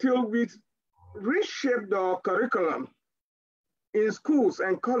 until we reshape the curriculum in schools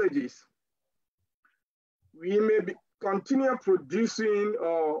and colleges, we may continue producing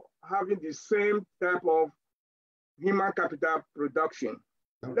or having the same type of human capital production.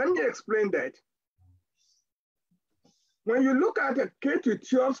 Let me explain that. When you look at a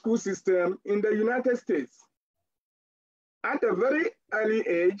K-12 school system in the United States, at a very early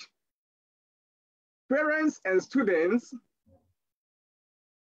age, parents and students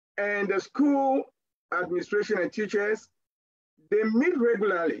and the school administration and teachers, they meet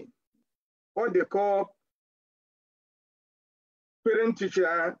regularly, what they call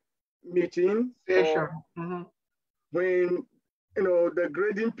parent-teacher meeting. When the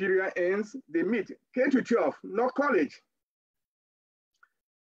grading period ends, they meet. K-12, not college.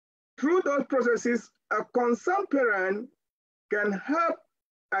 Through those processes, a concerned parent can help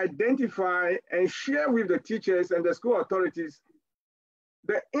identify and share with the teachers and the school authorities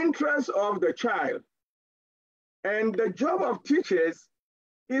the interests of the child. And the job of teachers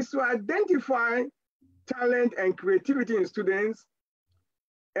is to identify talent and creativity in students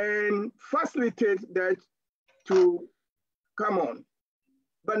and facilitate that to come on.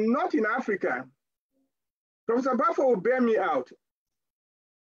 But not in Africa. Professor Bafo will bear me out.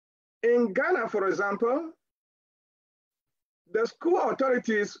 In Ghana, for example, the school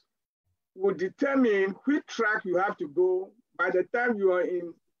authorities will determine which track you have to go by the time you are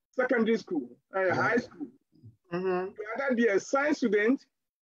in secondary school, high school. You either be a science student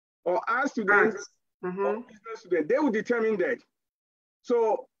or art student or business student. They will determine that.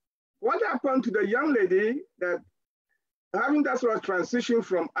 So what happened to the young lady that having that sort of transition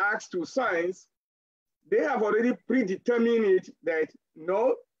from arts to science, they have already predetermined it that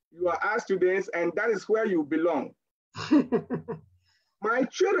no, you are art students and that is where you belong. My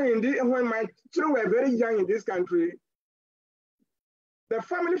children, when my children were very young in this country, the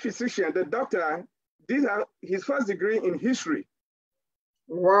family physician, the doctor, did his first degree in history.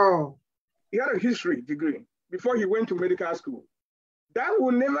 Wow. He had a history degree before he went to medical school. That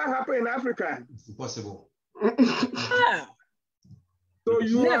will never happen in Africa. It's impossible. So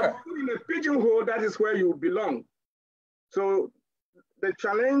you are in a pigeonhole, that is where you belong. So the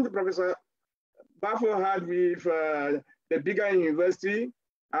challenge Professor Bafo had with the bigger university.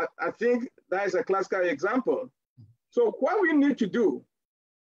 I think that is a classical example. So what we need to do,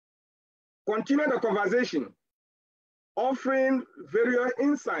 continue the conversation, offering various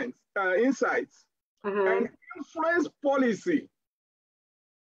insights, and influence policy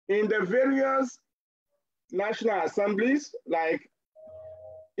in the various national assemblies, like,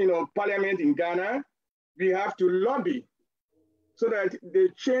 Parliament in Ghana. We have to lobby so that they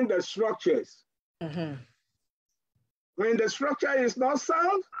change the structures. When the structure is not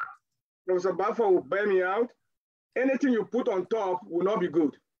sound, Professor Baffa will bear me out, anything you put on top will not be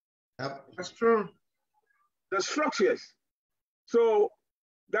good. Yep. That's true. The structures. So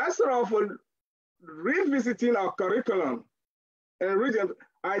that's sort of revisiting our curriculum. And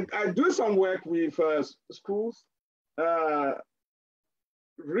I do some work with schools,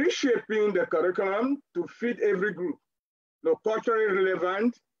 reshaping the curriculum to fit every group. Culturally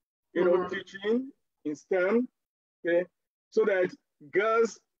relevant, teaching in STEM, okay, so that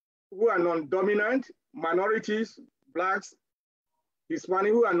girls who are non-dominant, minorities, Blacks,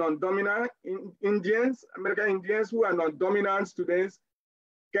 Hispanic who are non-dominant, Indians, American Indians who are non-dominant students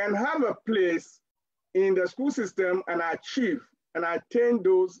can have a place in the school system and achieve and attain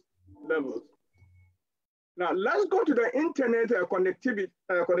those levels. Now, let's go to the internet connectivity.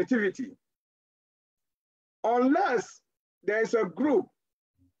 Unless there's a group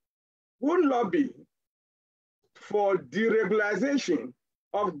who lobby for deregulation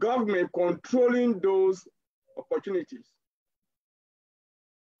of government controlling those opportunities.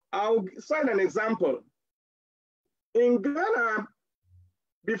 I'll cite an example. In Ghana,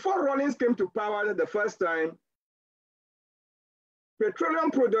 before Rawlings came to power the first time, petroleum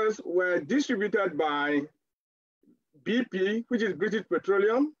products were distributed by BP, which is British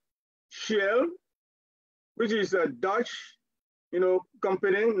Petroleum, Shell, which is a Dutch,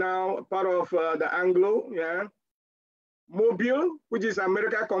 company, now part of the Anglo, Mobil, which is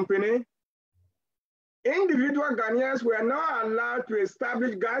American company. Individual Ghanaians were not allowed to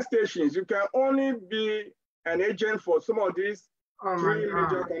establish gas stations. You can only be an agent for some of these three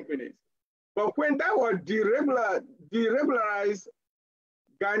major companies. But when that was deregularized,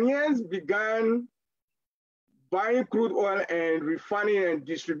 Ghanaians began buying crude oil and refining and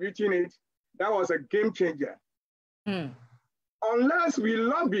distributing it. That was a game changer. Unless we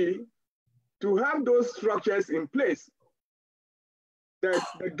lobby to have those structures in place, the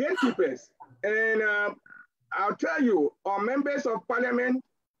gatekeepers, and I'll tell you, our members of parliament,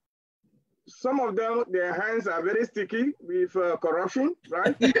 some of them, their hands are very sticky with corruption,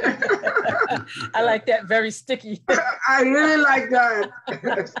 right? I like that, very sticky. I really like that.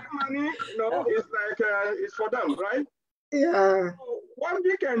 Money, it's like, it's for them, right? Yeah. So what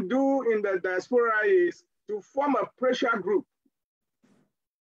we can do in the diaspora is to form a pressure group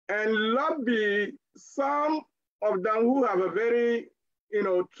and lobby some of them who have a very,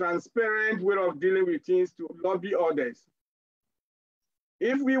 transparent way of dealing with things to lobby others.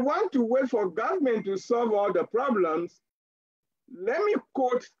 If we want to wait for government to solve all the problems, let me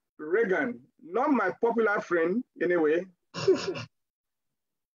quote Reagan, not my popular friend anyway.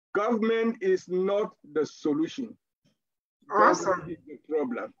 Government is not the solution. Awesome. Government is the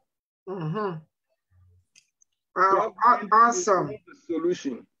problem. Wow, awesome. Is not the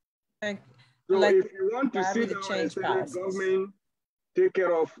solution. Thank So like if you want to sit down and say the government take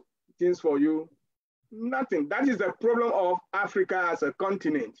care of things for you, nothing. That is the problem of Africa as a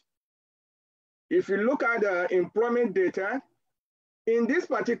continent. If you look at the employment data, in this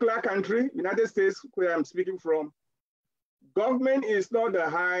particular country, United States, where I'm speaking from, government is not the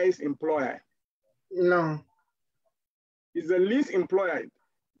highest employer. No. It's the least employer.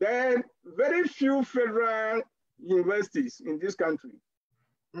 There are very few federal universities in this country.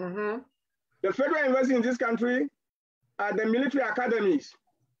 The federal universities in this country are the military academies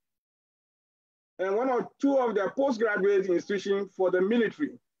and one or two of the postgraduate institutions for the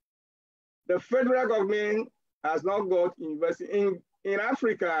military. The federal government has not got university. In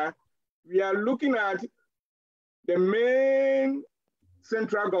Africa, we are looking at the main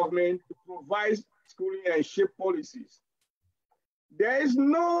central government to provide schooling and shape policies. There is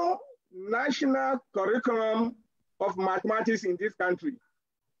no national curriculum of mathematics in this country.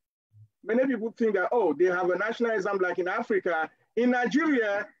 Many people think that, they have a national exam like in Africa. In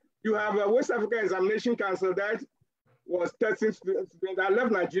Nigeria, you have a West African Examination Council that was 13 students. I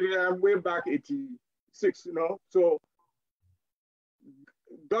left Nigeria way back 86, So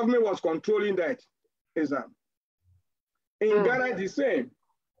government was controlling that exam. In Ghana, the same.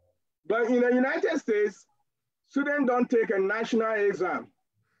 But in the United States, students don't take a national exam.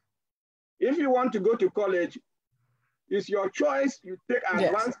 If you want to go to college, It's your choice. You take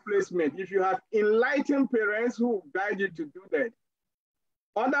advanced placement if you have enlightened parents who guide you to do that.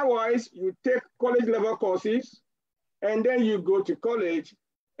 Otherwise, you take college level courses and then you go to college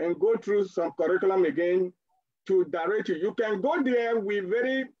and go through some curriculum again to direct you. You can go there with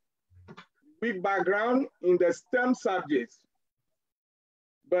very weak background in the STEM subjects,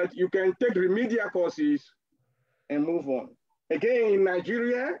 but you can take remedial courses and move on. Again, in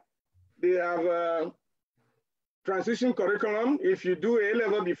Nigeria, they have a transition curriculum. If you do A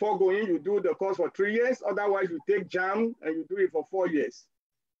level before going, you do the course for 3 years. Otherwise, you take JAM and you do it for 4 years,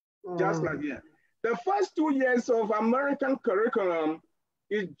 just like that. The first 2 years of American curriculum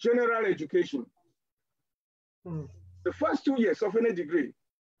is general education. The first 2 years of any degree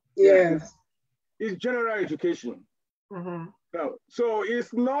is general education. So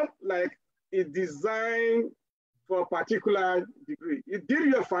it's not like it's designed for a particular degree. It did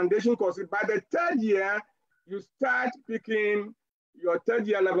your foundation courses. By the third year, you start picking your third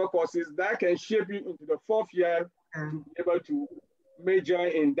year level courses that can shape you into the fourth year to be able to major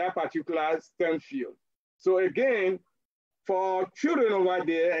in that particular STEM field. So again, for children over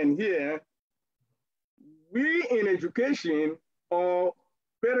there and here, we in education or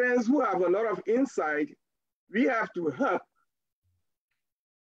parents who have a lot of insight, we have to help.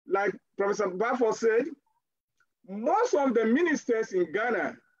 Like Professor Bafo said, most of the ministers in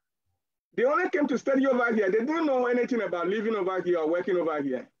Ghana, they only came to study over here. They don't know anything about living over here or working over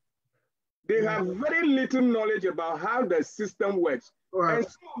here. They have very little knowledge about how the system works. And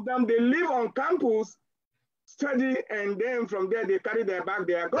some of them, they live on campus, study, and then from there, they carry their bag,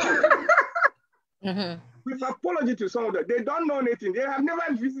 they are gone. With apology to some of them, they don't know anything. They have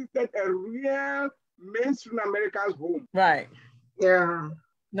never visited a real mainstream American's home. Right. Yeah.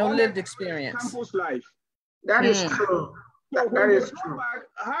 No lived experience. Campus life. That is true. So that is true. Back,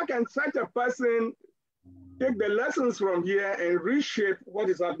 how can such a person take the lessons from here and reshape what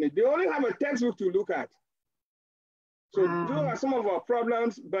is happening? They only have a textbook to look at. So those are some of our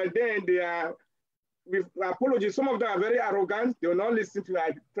problems, but then they are, with apologies, some of them are very arrogant. They will not listen to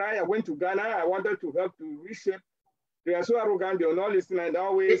it. I went to Ghana, I wanted to help to reshape. They are so arrogant, they will not listen and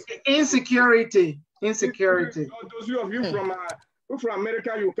always. Insecurity. Those of you from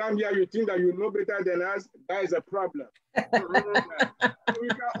America, you come here, you think that you know better than us, that is a problem. So we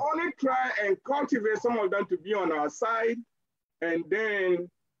can only try and cultivate some of them to be on our side, and then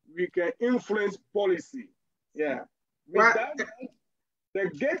we can influence policy. Yeah. With that, the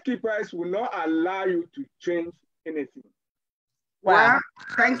gatekeepers will not allow you to change anything. Wow. Well,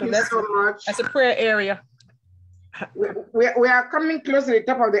 thank you so much. That's a prayer area. We are coming close to the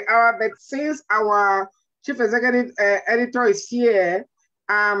top of the hour, but since our Chief Executive Editor is here,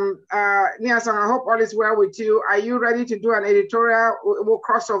 Niasong, I hope all is well with you. Are you ready to do an editorial? We'll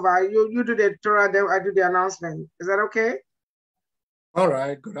cross over. You do the editorial, then I do the announcement. Is that okay? All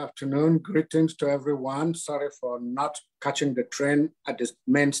right, good afternoon. Greetings to everyone. Sorry for not catching the train at the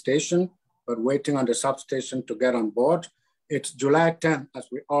main station, but waiting on the substation to get on board. It's July 10th, as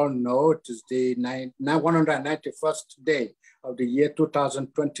we all know. It is the 191st day of the year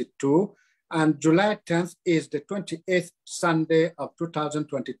 2022. And July 10th is the 28th Sunday of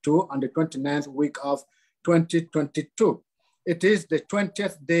 2022 and the 29th week of 2022. It is the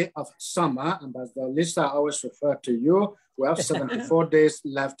 20th day of summer, and as the Lisa always referred to you, we have 74 days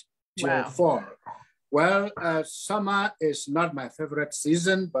left till fall. Well, summer is not my favorite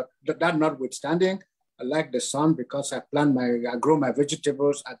season, but that notwithstanding, I like the sun because I grow my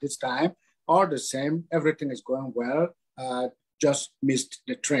vegetables at this time. All the same, everything is going well. Just missed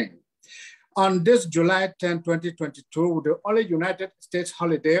the train. On this July 10, 2022, the only United States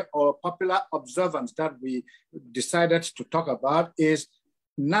holiday or popular observance that we decided to talk about is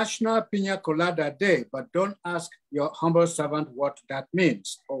National Pina Colada Day, but don't ask your humble servant what that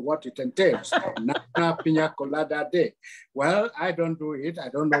means or what it entails. National Pina Colada Day. Well, I don't do it. I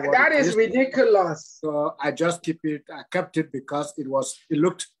don't know what that is. Ridiculous. So I just keep it. I kept it because it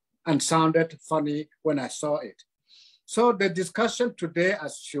looked and sounded funny when I saw it. So the discussion today,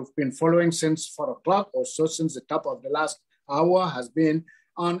 as you've been following since 4 o'clock or so, since the top of the last hour, has been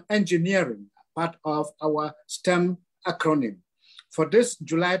on engineering, part of our STEM acronym. For this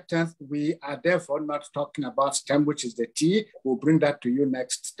July 10th, we are therefore not talking about STEM, which is the T. We'll bring that to you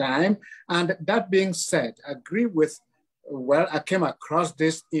next time. And that being said, I agree with, well, I came across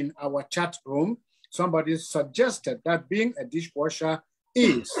this in our chat room. Somebody suggested that being a dishwasher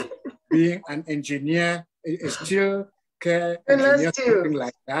is being an engineer, is still care engineer, something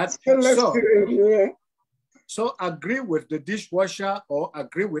like that. So agree with the dishwasher or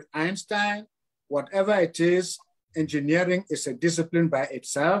agree with Einstein, whatever it is, engineering is a discipline by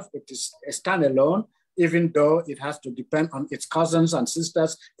itself. It is a standalone, even though it has to depend on its cousins and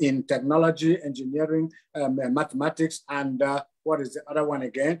sisters in technology, engineering, mathematics, and what is the other one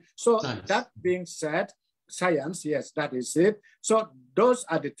again? So science. That being said, science, yes, that is it. So those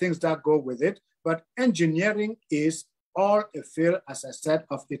are the things that go with it. But engineering is all a field, as I said,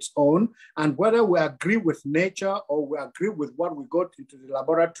 of its own. And whether we agree with nature or we agree with what we go into the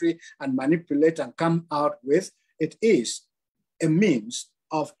laboratory and manipulate and come out with, it is a means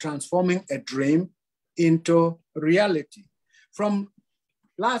of transforming a dream into reality. From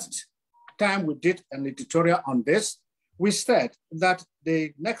last time we did an editorial on this, we said that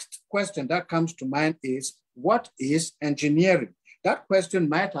the next question that comes to mind is, what is engineering? That question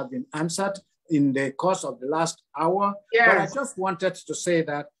might have been answered in the course of the last hour, yes. But I just wanted to say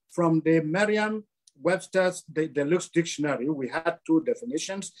that from the Merriam-Webster's Deluxe Dictionary, we had two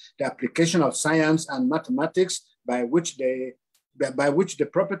definitions: the application of science and mathematics by which the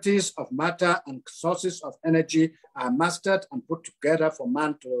properties of matter and sources of energy are mastered and put together for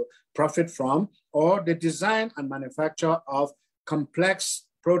man to profit from, or the design and manufacture of complex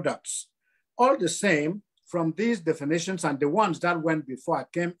products. All the same, from these definitions and the ones that went before I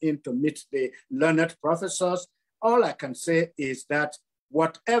came in to meet the learned professors, all I can say is that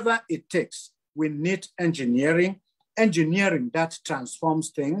whatever it takes, we need engineering that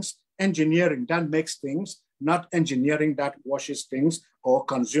transforms things, engineering that makes things, not engineering that washes things or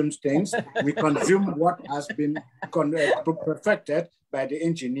consumes things. We consume what has been perfected by the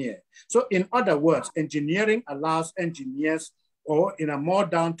engineer. So in other words, engineering allows engineers, or in a more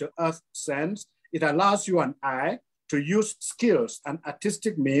down-to-earth sense, it allows you and I to use skills and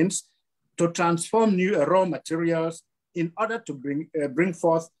artistic means to transform new raw materials in order to bring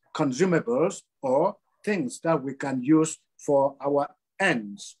forth consumables or things that we can use for our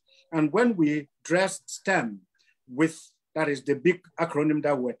ends. And when we dress STEM with, that is the big acronym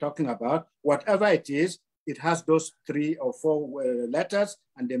that we're talking about, whatever it is, it has those 3 or 4 letters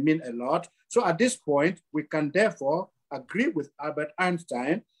and they mean a lot. So at this point, we can therefore agree with Albert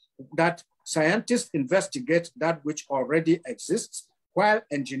Einstein that scientists investigate that which already exists, while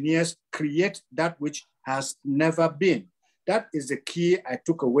engineers create that which has never been. That is the key I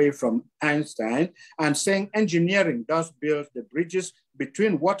took away from Einstein, and saying engineering does build the bridges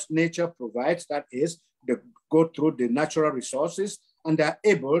between what nature provides, that is, they go through the natural resources, and they're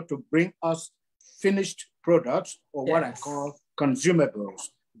able to bring us finished products, or yes. What I call consumables.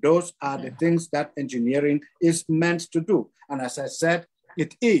 Those are the things that engineering is meant to do. And as I said,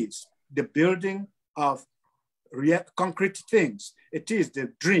 it is the building of concrete things. It is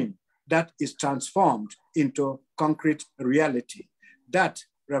the dream that is transformed into concrete reality. That,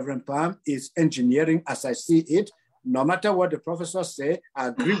 Reverend Pam, is engineering as I see it. No matter what the professors say, I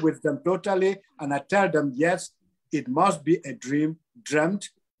agree with them totally. And I tell them, yes, it must be a dream dreamt.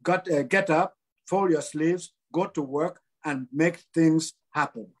 Get up, fold your sleeves, go to work and make things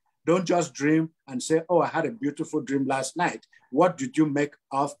happen. Don't just dream and say, oh, I had a beautiful dream last night. What did you make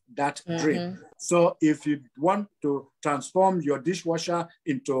of that dream? So if you want to transform your dishwasher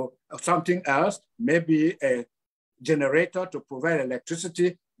into something else, maybe a generator to provide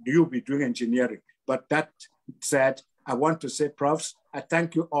electricity, you'll be doing engineering. But that said, I want to say, profs, I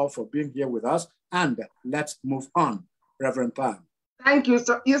thank you all for being here with us, and let's move on. Reverend Pam. Thank you.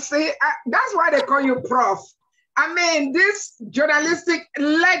 So you see, that's why they call you prof. I mean, this journalistic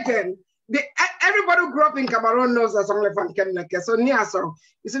legend, everybody who grew up in Cameroon knows Asonglefac and Nkemleke. So Niaso,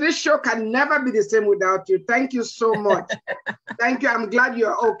 you see, this show can never be the same without you. Thank you so much. Thank you. I'm glad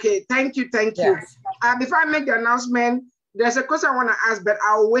you're okay. Thank you. Thank you. Yes. Before I make the announcement, there's a question I want to ask, but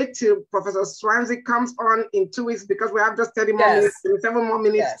I'll wait till Professor Swansea comes on in 2 weeks because we have just 30 more minutes, 7 more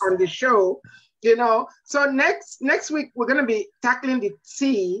minutes on the show. You know, so next week we're going to be tackling the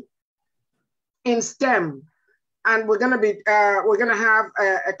T in STEM. And we're gonna have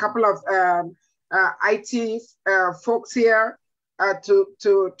a couple of IT folks here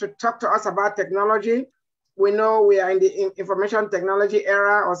to talk to us about technology. We know we are in the information technology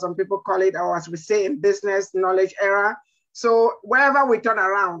era, or some people call it, or as we say in business, knowledge era. So wherever we turn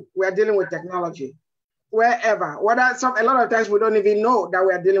around, we are dealing with technology. Wherever, a lot of times we don't even know that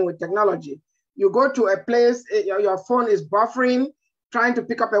we are dealing with technology. You go to a place, your phone is buffering, trying to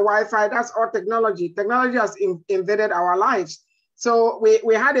pick up a Wi-Fi, that's all technology. Technology has invaded our lives. So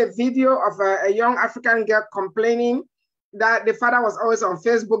we had a video of a young African girl complaining that the father was always on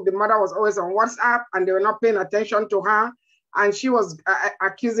Facebook, the mother was always on WhatsApp, and they were not paying attention to her. And she was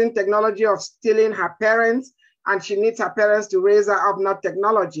accusing technology of stealing her parents, and she needs her parents to raise her up, not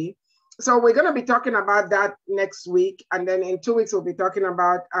technology. So we're gonna be talking about that next week. And then in 2 weeks, we'll be talking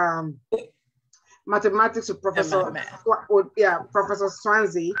about mathematics with Professor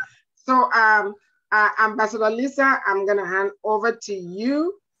Swansea. So Ambassador Lisa, I'm going to hand over to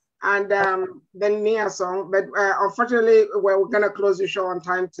you, and then Nia Song. But unfortunately, we're going to close the show on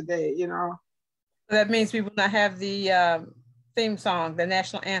time today, you know. That means we will not have the theme song, the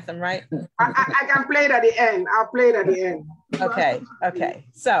national anthem, right? I can play it at the end. I'll play it at the end. Okay, okay.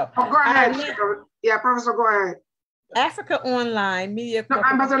 So go ahead. Yeah, Professor, go ahead. Africaonline Media. No,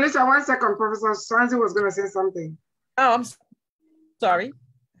 Ambassador Lisa, 1 second. Professor Swansea was going to say something. Oh, I'm sorry.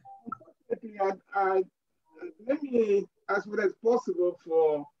 Let me, as much as possible,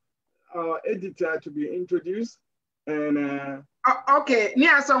 for our editor to be introduced. And okay,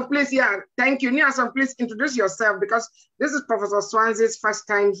 Nia Song, please, yeah, thank you. Nia Song, please introduce yourself, because this is Professor Swansea's first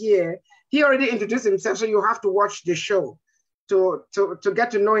time here. He already introduced himself, so you have to watch the show to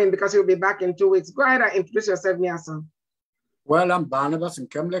get to know him, because he'll be back in 2 weeks. Go ahead and introduce yourself, Nia Song. Well, I'm Barnabas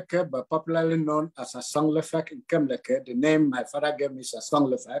Nkemleke, but popularly known as Asonglefac Nkemleke. The name my father gave me is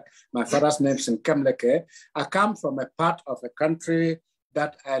Asonglefac. My father's name is Nkemleke. I come from a part of a country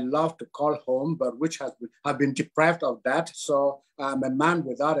that I love to call home, but which have been deprived of that. So I'm a man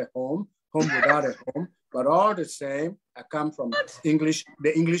without a home without a home. But all the same, I come from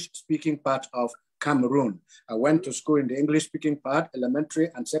the English-speaking part of Cameroon. I went to school in the English-speaking part, elementary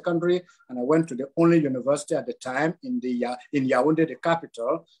and secondary, and I went to the only university at the time in Yaoundé, the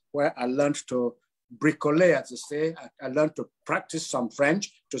capital, where I learned to bricoler, as they say. I learned to practice some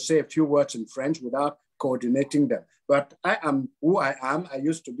French, to say a few words in French without coordinating them. But I am who I am. I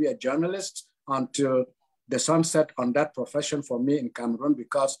used to be a journalist until the sun set on that profession for me in Cameroon,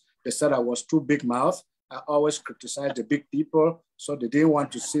 because they said I was too big-mouthed. I always criticized the big people, so they didn't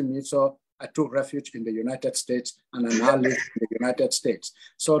want to see me. So I took refuge in the United States, and I now live in the United States.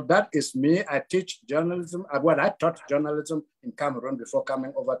 So that is me. I teach journalism. Well, I taught journalism in Cameroon before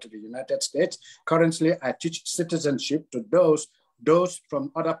coming over to the United States. Currently, I teach citizenship to those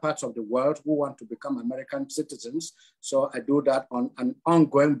from other parts of the world who want to become American citizens. So I do that on an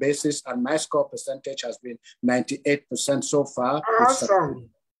ongoing basis, and my score percentage has been 98% so far.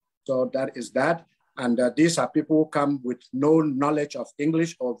 Awesome. So that is that. And these are people who come with no knowledge of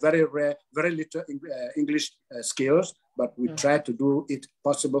English, or very little English skills, but we try to do it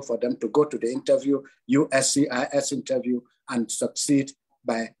possible for them to go to the interview, USCIS interview, and succeed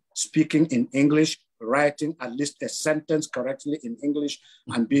by speaking in English, writing at least a sentence correctly in English,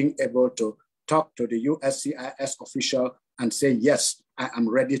 and being able to talk to the USCIS official and say, yes, I am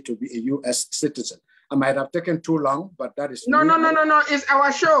ready to be a US citizen. I might have taken too long, but that is No. It's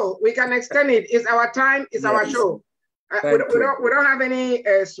our show. We can extend it. It's our time. It's our show. We don't have any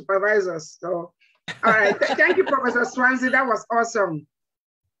supervisors. So, all right. Thank you, Professor Swansea. That was awesome.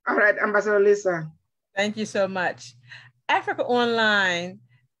 All right, Ambassador Lisa. Thank you so much. Africaonline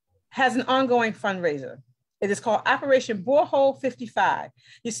has an ongoing fundraiser. It is called Operation Borehole 55.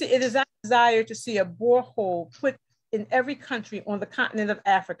 You see, it is our desire to see a borehole put in every country on the continent of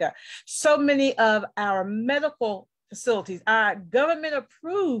Africa. So many of our medical facilities, our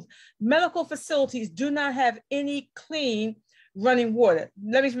government-approved medical facilities, do not have any clean running water.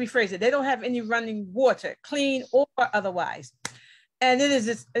 Let me rephrase it. They don't have any running water, clean or otherwise. And it is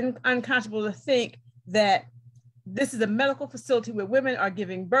just unconscionable to think that this is a medical facility where women are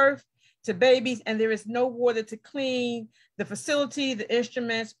giving birth to babies, and there is no water to clean the facility, the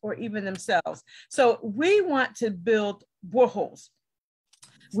instruments, or even themselves. So we want to build boreholes.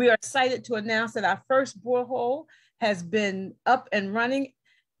 We are excited to announce that our first borehole has been up and running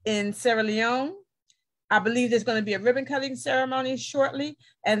in Sierra Leone. I believe there's going to be a ribbon cutting ceremony shortly.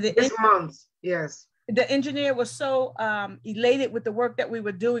 And this month, yes. The engineer was so elated with the work that we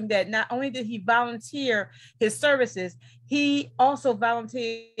were doing that not only did he volunteer his services, he also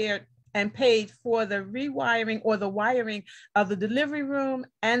volunteered and paid for the rewiring or the wiring of the delivery room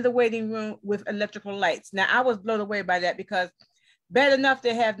and the waiting room with electrical lights. Now, I was blown away by that, because bad enough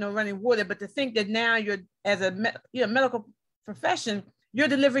they have no running water, but to think that now you're, as a medical profession, you're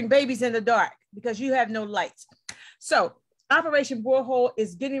delivering babies in the dark because you have no lights. So Operation Borehole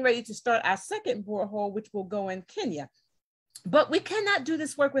is getting ready to start our second borehole, which will go in Kenya. But we cannot do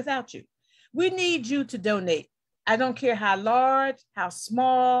this work without you. We need you to donate. I don't care how large, how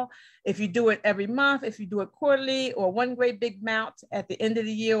small, if you do it every month, if you do it quarterly, or one great big amount at the end of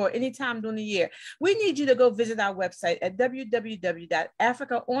the year, or anytime during the year. We need you to go visit our website at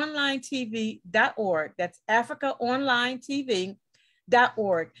www.africaonlinetv.org. That's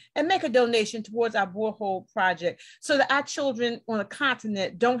africaonlinetv.org, and make a donation towards our borehole project, so that our children on the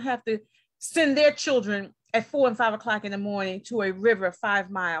continent don't have to send their children at 4 and 5 o'clock in the morning to a river 5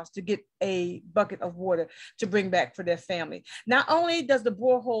 miles to get a bucket of water to bring back for their family. Not only does the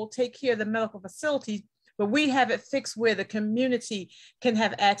borehole take care of the medical facilities, but we have it fixed where the community can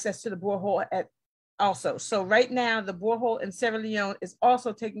have access to the borehole at also. So right now, the borehole in Sierra Leone is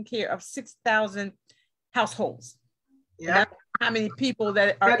also taking care of 6,000 households. Yeah. That's how many people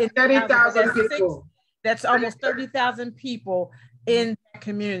that are in 30,000 people. That's almost 30,000 people in that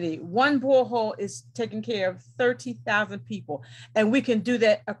community. One borehole is taking care of 30,000 people, and we can do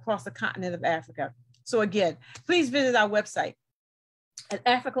that across the continent of Africa. So again, please visit our website at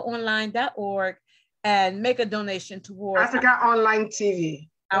Africaonline.org and make a donation toward Africaonline TV.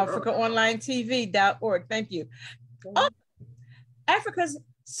 Africaonlinetv.org. Thank you. Oh, Africa's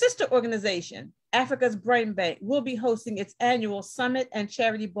sister organization, Africa's Brain Bank, will be hosting its annual summit and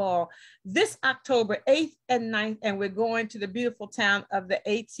charity ball this October 8th and 9th, and we're going to the beautiful town of the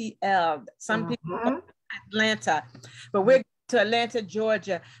ATL. Some people call it Atlanta, but we're going to Atlanta,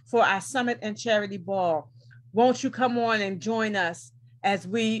 Georgia for our summit and charity ball. Won't you come on and join us as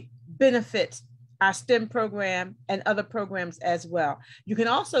we benefit our STEM program and other programs as well. You can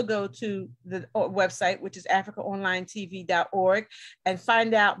also go to the website, which is africaonlinetv.org, and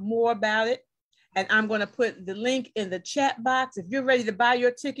find out more about it. And I'm going to put the link in the chat box. If you're ready to buy your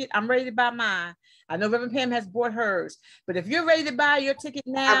ticket, I'm ready to buy mine. I know Reverend Pam has bought hers, but if you're ready to buy your ticket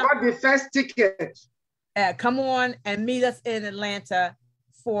now, I bought the first ticket. Come on and meet us in Atlanta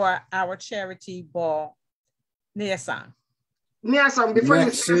for our charity ball. Nia-san. Nia-san, before you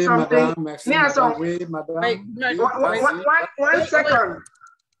say something, Nia-san, oui, madame. one second.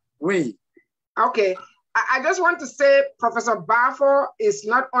 Oui. Okay, I just want to say Professor Bafo is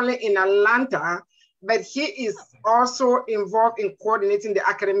not only in Atlanta, but he is also involved in coordinating the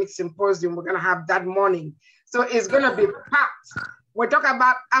academic symposium we're going to have that morning. So it's going to be packed. We talk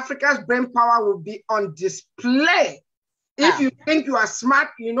about Africa's brain power will be on display. If you think you are smart,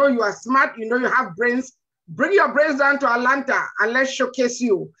 you know you are smart, you know you have brains, bring your brains down to Atlanta and let's showcase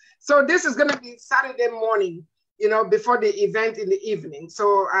you. So this is going to be Saturday morning, you know, before the event in the evening.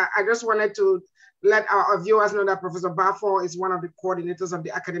 So I just wanted to let our viewers know that Professor Bafo is one of the coordinators of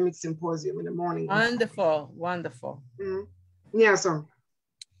the academic symposium in the morning. Wonderful, wonderful. Yes,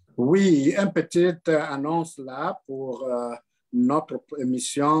 Oui, une petite annonce là pour notre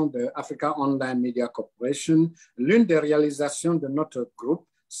émission de Africa Online Media Corporation. L'une des réalisations de notre groupe,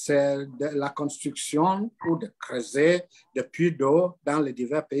 c'est la construction ou de creuser des puits d'eau dans les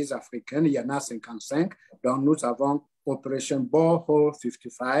divers pays africains. Il y en a 55, dont nous avons Operation Borehole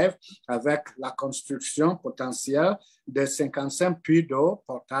 55 avec la construction potentielle de 55 puits d'eau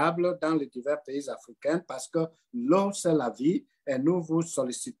potables dans les divers pays africains parce que l'eau, c'est la vie et nous vous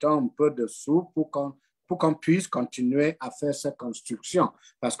sollicitons un peu de sous pour qu'on puisse continuer à faire cette construction.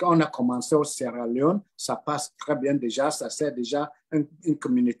 Parce qu'on a commencé au Sierra Leone, ça passe très bien déjà, ça c'est déjà une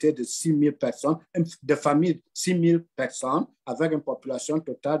communauté de 6 000 personnes, de familles 6 000 personnes, avec une population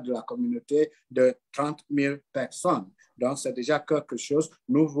totale de la communauté de 30 000 personnes. Donc, c'est déjà quelque chose.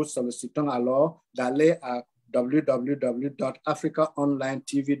 Nous vous sollicitons alors d'aller à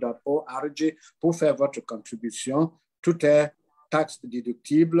www.africaonlinetv.org pour faire votre contribution. Tout est taxe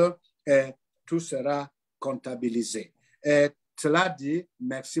déductible et tout sera comptabilisé. Et cela dit,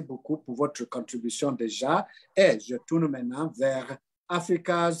 merci beaucoup pour votre contribution déjà. Et je tourne maintenant vers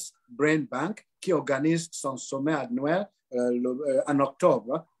Africa's Brain Bank qui organise son sommet annuel en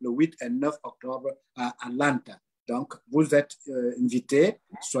octobre, le 8 et 9 octobre à Atlanta. Donc, vous êtes invités,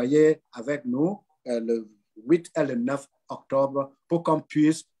 soyez avec nous le 8 et le 9 octobre pour qu'on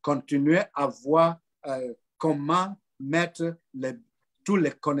puisse continuer à voir comment mettre toutes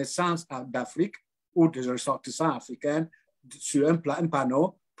les connaissances d'Afrique ou des ressortissants africains sur un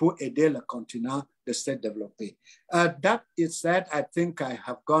panneau pour aider le continent de se développer. That is said, I think I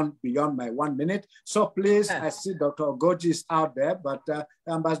have gone beyond my 1 minute. So please, I see Dr. Ogoji is out there, but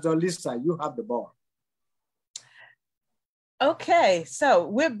Ambassador Lisa, you have the ball. Okay, so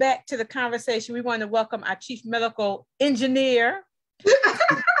we're back to the conversation. We want to welcome our Chief Medical Engineer.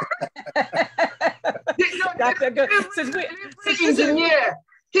 Dr. Engineer.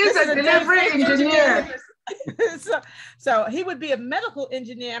 He's a delivery engineer. So he would be a medical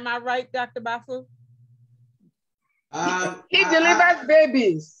engineer. Am I right, Dr. Bafu? He delivers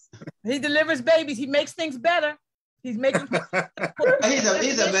babies. He delivers babies. He makes things better. He's making.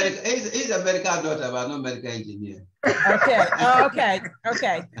 he's a medical doctor, but not medical engineer. Okay.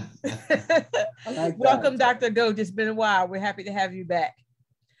 Okay. Welcome, Dr. Goge. It's been a while. We're happy to have you back.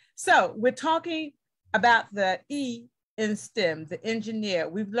 So we're talking about the E in STEM, the engineer.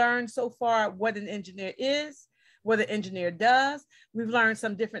 We've learned so far what an engineer is, what an engineer does. We've learned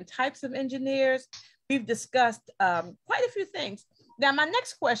some different types of engineers. We've discussed quite a few things. Now, my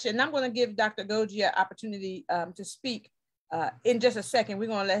next question, I'm going to give Dr. Goge an opportunity to speak in just a second. We're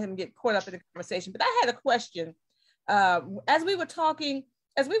going to let him get caught up in the conversation. But I had a question. As we were talking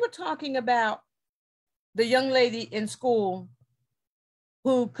about the young lady in school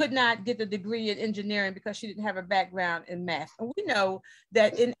who could not get the degree in engineering because she didn't have a background in math. And we know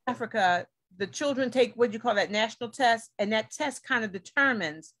that in Africa, the children take what you call that national test, and that test kind of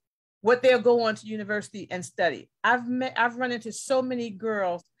determines what they'll go on to university and study. I've run into so many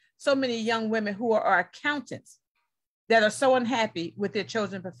girls, so many young women who are accountants that are so unhappy with their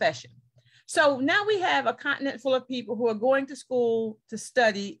chosen profession. So now we have a continent full of people who are going to school to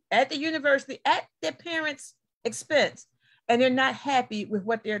study at the university at their parents' expense, and they're not happy with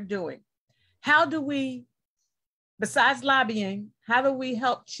what they're doing. How do we, besides lobbying, how do we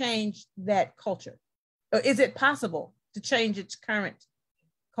help change that culture? Or is it possible to change its current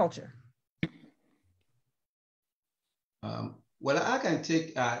culture? Well, I can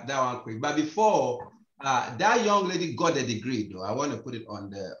take that one quick, but before that young lady got a degree, though. I want to put it on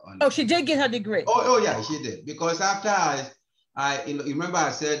the. Oh, she did get her degree. Oh, yeah, she did. Because after I you remember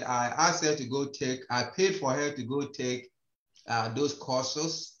I said I asked her to go take. I paid for her to go take those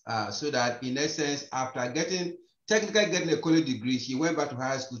courses, so that in essence, after technically getting a college degree, she went back to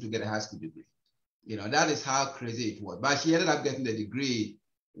high school to get a high school degree. You know, that is how crazy it was. But she ended up getting the degree,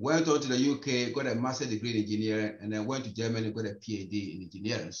 went on to the UK, got a master's degree in engineering, and then went to Germany, got a PhD in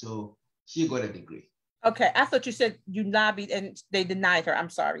engineering. So she got a degree. Okay, I thought you said you lobbied and they denied her. I'm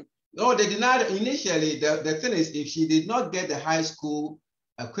sorry. No, they denied her. Initially. The thing is, if she did not get the high school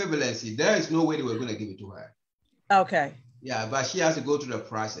equivalency, there is no way they were going to give it to her. Okay. Yeah, but she has to go through the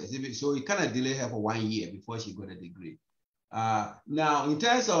process. So it kind of delayed her for 1 year before she got a degree. Now, in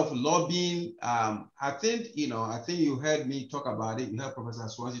terms of lobbying, I think you heard me talk about it. You heard Professor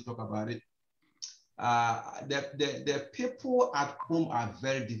Swansea talk about it. The people at home are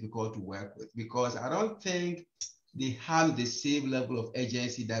very difficult to work with because I don't think they have the same level of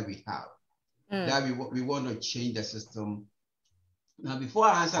agency that we have. That we want to change the system. Now, before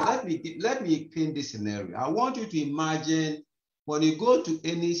I answer, let me paint this scenario. I want you to imagine when you go to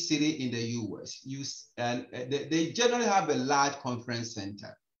any city in the US, they generally have a large conference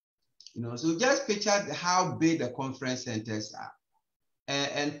center. You know, so just picture how big the conference centers are,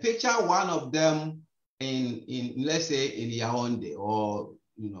 and picture one of them in let's say in Yaoundé or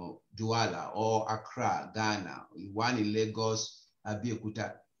Douala or Accra, Ghana, one in Lagos,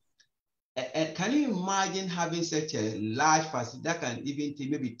 Abeokuta. And can you imagine having such a large facility that can even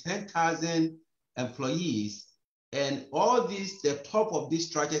take maybe 10,000 employees, and all this, the top of these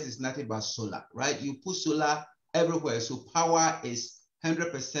structures is nothing but solar, right? You put solar everywhere, so power is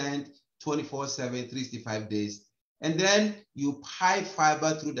 100%, 24/7, 365 days. And then you pipe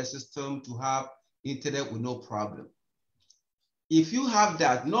fiber through the system to have internet with no problem. If you have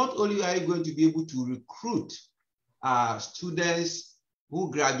that, not only are you going to be able to recruit students who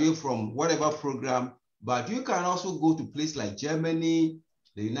graduate from whatever program, but you can also go to places like Germany,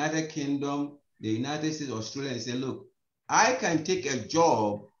 the United Kingdom, the United States, Australia, and say, look, I can take a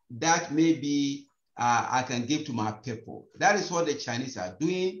job that maybe I can give to my people. That is what the Chinese are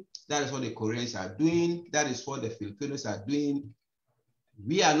doing. That is what the Koreans are doing. That is what the Filipinos are doing.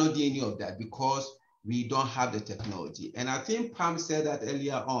 We are not doing any of that because we don't have the technology. And I think Pam said that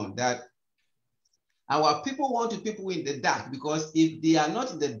earlier on, that our people want to people in the dark, because if they are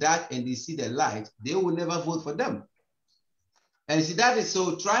not in the dark and they see the light, they will never vote for them. And see, that is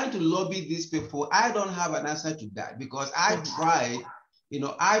so trying to lobby these people. I don't have an answer to that because I tried,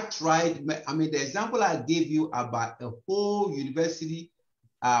 I mean, the example I gave you about a whole university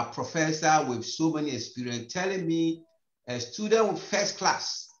professor with so many experience telling me a student with first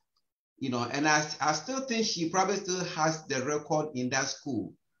class, and I still think she probably still has the record in that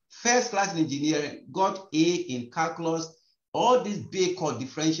school. First class in engineering, got A in calculus, all these big called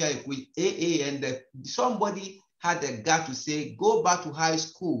differential with AA, and somebody had the gut to say, go back to high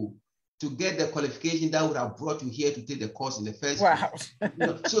school to get the qualification that would have brought you here to take the course in the first place.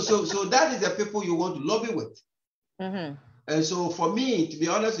 So that is the people you want to lobby with. And so for me, to be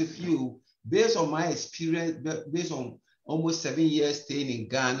honest with you, based on my experience, based on almost 7 years staying in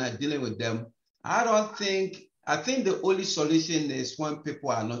Ghana, dealing with them, I think the only solution is when people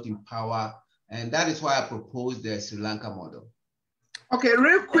are not in power, and that is why I proposed the Sri Lanka model. Okay,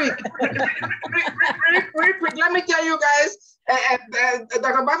 real quick, real quick. Let me tell you guys,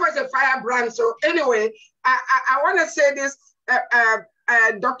 Dr. Bafo is a firebrand. So anyway, I want to say this,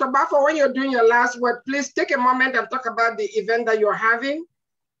 Dr. Bafo, when you're doing your last word, please take a moment and talk about the event that you're having.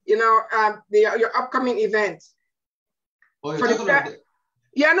 Your upcoming event. Oh, you're talking about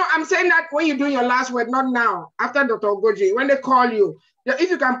Yeah, no, I'm saying that when you do your last word, not now, after Dr. Ogoji, when they call you, if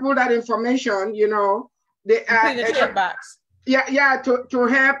you can pull that information, the chat box. Yeah, to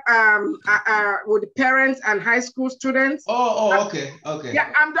help with parents and high school students. Okay.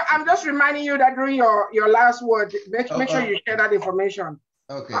 Yeah, I'm just reminding you that during your last word, make sure you share that information.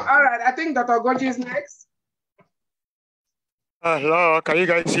 Okay. All right, I think Dr. Goji is next. Hello, can you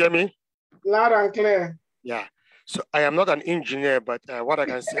guys hear me? Loud and clear. Yeah. So I am not an engineer, but what I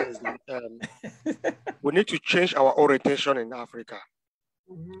can say is that we need to change our orientation in Africa.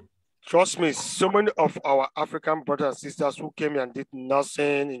 Trust me, so many of our African brothers and sisters who came here and did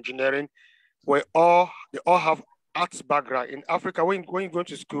nursing, engineering, they all have arts background. In Africa, when you go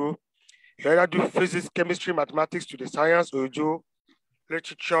to school, you either do physics, chemistry, mathematics to the science, or you do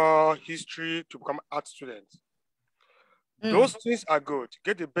literature, history to become art students. Those things are good.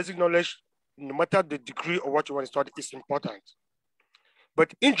 Get the basic knowledge, no matter the degree or what you want to study, is important.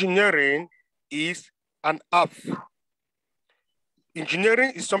 But engineering is an art.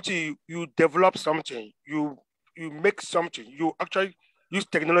 Engineering is something you develop something, you make something, you actually use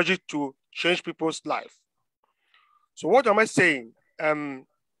technology to change people's life. So what am I saying?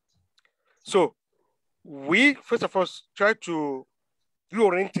 So we first of all try to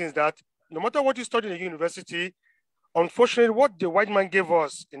reorient things that no matter what you study in the university, unfortunately, what the white man gave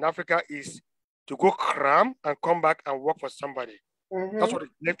us in Africa is to go cram and come back and work for somebody. That's what it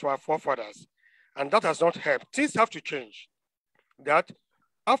left to our forefathers. And that has not helped. Things have to change. That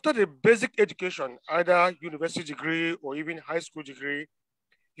after the basic education, either university degree or even high school degree,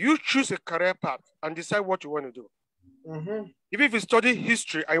 you choose a career path and decide what you want to do. If you study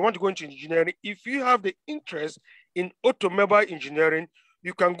history, I want to go into engineering. If you have the interest in automobile engineering,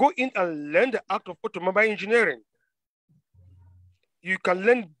 you can go in and learn the art of automobile engineering. You can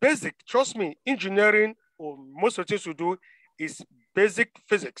learn basic, trust me, engineering, or most of the things you do is basic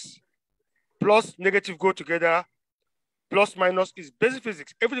physics. Plus negative go together, plus minus is basic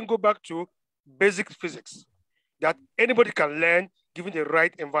physics. Everything go back to basic physics that anybody can learn given the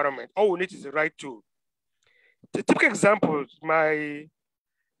right environment. All we need is the right tool. The typical example,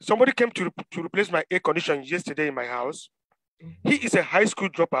 somebody came to replace my air conditioner yesterday in my house. He is a high school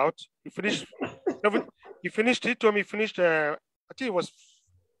dropout. He finished, he told me he finished, I think it was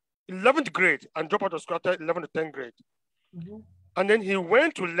 11th grade and dropped out of school after 11th to 10th grade. And then he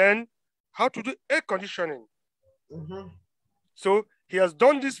went to learn how to do air conditioning. So he has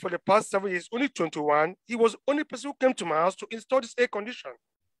done this for the past 7 years, only 21. He was the only person who came to my house to install this air conditioner.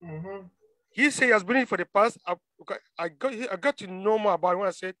 He said he has been in for the past, I got to know more about it when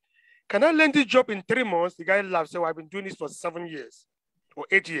I said, can I learn this job in 3 months? The guy laughed, so I've been doing this for 7 years or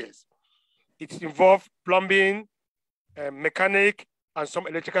 8 years. It involved plumbing, mechanic, and some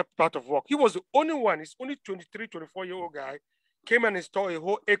electrical part of work. He was the only one, he's only 23, 24-year-old guy, came and installed a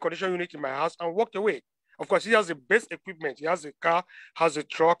whole air conditioning unit in my house and walked away. Of course, he has the best equipment. He has a car, has a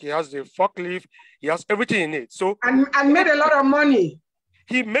truck, he has the forklift, he has everything in it. So and made a lot of money.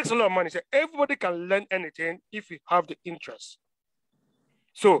 He makes a lot of money. So everybody can learn anything if you have the interest.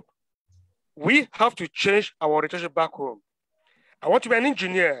 So we have to change our orientation back home. I want to be an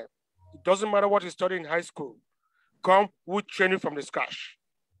engineer. It doesn't matter what you study in high school. Come, we'll train you from the scratch.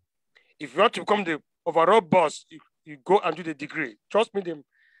 If you want to become the overall boss, you go and do the degree. Trust me, the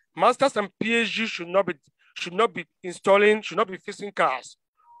masters and PhD should not be installing, should not be fixing cars,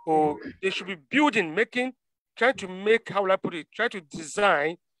 or they should be building, trying to make, how will I put it, try to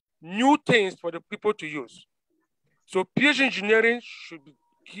design new things for the people to use. So PhD engineering should be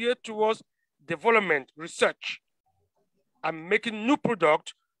geared towards development, research, and making new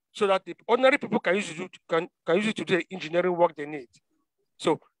product so that the ordinary people can use it to do the engineering work they need.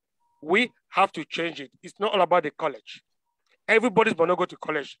 So we have to change it. It's not all about the college. Everybody's going to go to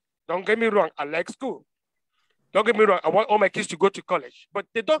college. Don't get me wrong, I like school. Don't get me wrong, I want all my kids to go to college, but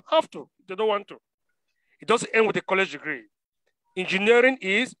they don't have to, they don't want to. It doesn't end with a college degree. Engineering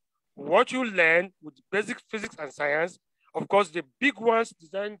is what you learn with basic physics and science. Of course, the big ones to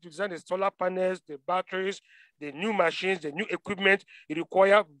design the solar panels, the batteries, the new machines, the new equipment, it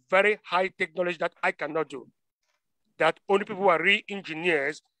requires very high technology that I cannot do. That only people who are real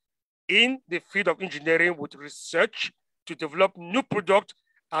engineers in the field of engineering with research to develop new products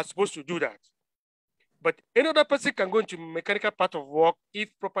are supposed to do that. But any other person can go into mechanical part of work if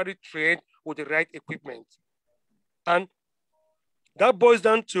properly trained with the right equipment. And that boils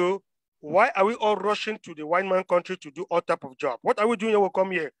down to, why are we all rushing to the white man country to do all type of job? What are we doing when we come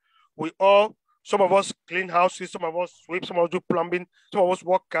here? Some of us clean houses, some of us sweep, some of us do plumbing, some of us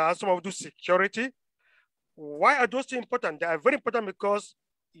work cars, some of us do security. Why are those things important? They are very important because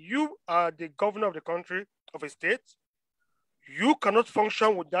you are the governor of the country, of a state. You cannot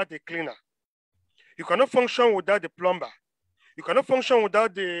function without the cleaner. You cannot function without the plumber. You cannot function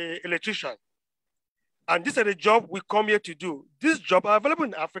without the electrician. And these are the jobs we come here to do. These jobs are available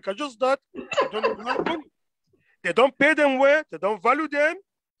in Africa, just that they don't have money. They don't pay them well, they don't value them.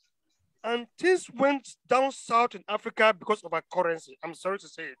 And things went down south in Africa because of our currency. I'm sorry to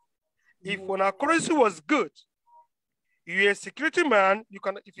say it. If when our currency was good, you're a security man, you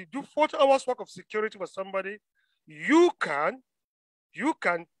can, if you do 40 hours work of security for somebody, you can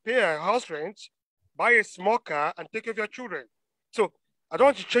pay a house rent, buy a small car, and take care of your children. So I don't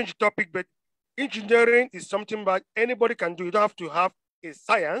want to change the topic, but engineering is something that anybody can do. You don't have to have a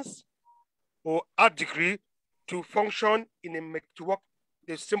science or art degree to function to work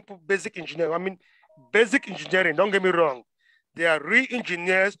a simple basic engineering. I mean, basic engineering, don't get me wrong. There are real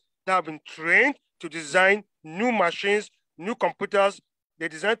engineers that have been trained to design new machines, new computers. They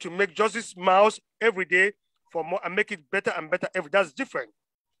design to make just this mouse every day for more and make it better and better. That's different.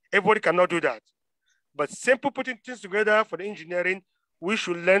 Everybody cannot do that. But simple putting things together for the engineering, we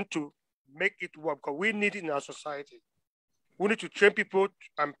should learn to make it work because we need it in our society. We need to train people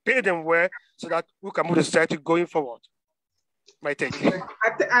and pay them well so that we can move the society going forward. My take.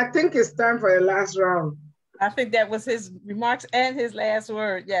 I think it's time for the last round. I think that was his remarks and his last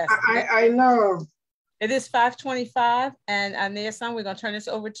word. Yes. I know. It is 5:25, and Ania-san, we're going to turn this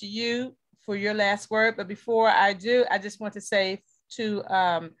over to you for your last word. But before I do, I just want to say to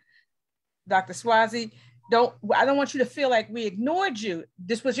Dr. Swazi, I don't want you to feel like we ignored you.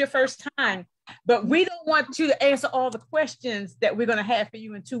 This was your first time, but we don't want you to answer all the questions that we're going to have for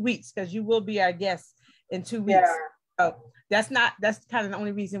you in 2 weeks, because you will be our guest in 2 weeks. Yeah. So that's kind of the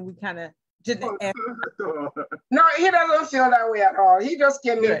only reason we kind of didn't answer. No, he doesn't feel that way at all. He just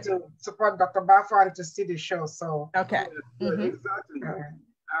came in to support Dr. Bafo and to see the show. So okay. Exactly.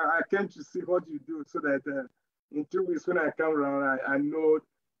 I came to see what you do so that in 2 weeks when I come around, I know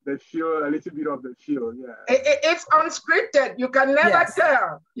the show, a little bit of the show. Yeah. It's unscripted. You can never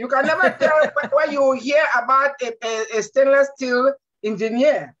tell. You can never tell when you hear about a stainless steel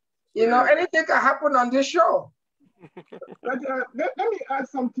engineer. You know, anything can happen on this show. But let me add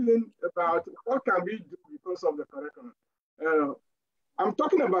something about what can we do because of the curriculum. I'm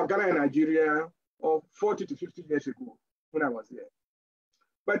talking about Ghana and Nigeria of 40 to 50 years ago when I was there.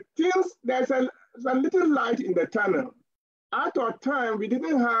 But there's a little light in the tunnel. At our time, we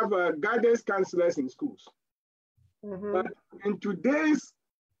didn't have guidance counselors in schools. But in today's,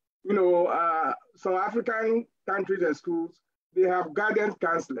 some African countries and schools, they have guidance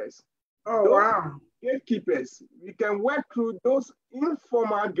counselors. Oh, wow. Gatekeepers. We can work through those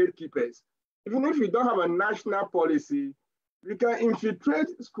informal gatekeepers. Even if we don't have a national policy, we can infiltrate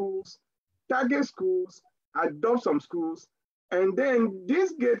schools, target schools, adopt some schools, and then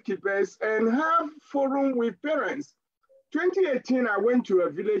these gatekeepers and have forum with parents. 2018, I went to a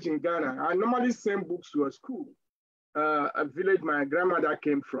village in Ghana. I normally send books to a school, a village my grandmother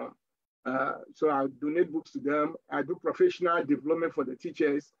came from. So I donate books to them. I do professional development for the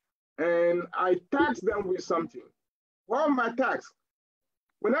teachers. And I tax them with something. One of my tax,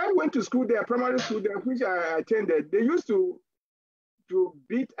 when I went to school there, primary school there, which I attended, they used to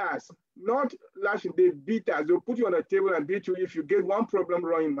beat us, not lashing, they beat us. They'll put you on a table and beat you if you get one problem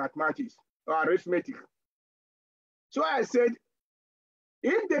wrong in mathematics or arithmetic. So I said,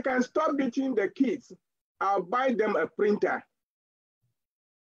 if they can stop beating the kids, I'll buy them a printer.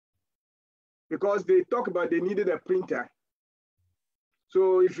 Because they talk about they needed a printer.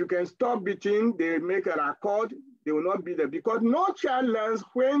 So if you can stop beating, they make an accord, they will not be there. Because no child learns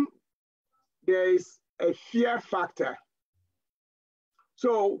when there is a fear factor.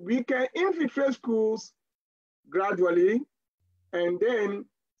 So we can infiltrate schools gradually and then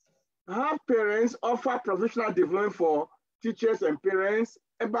have parents offer professional development for teachers and parents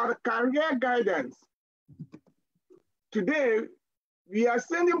about career guidance. Today, we are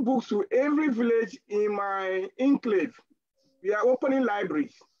sending books to every village in my enclave. We are opening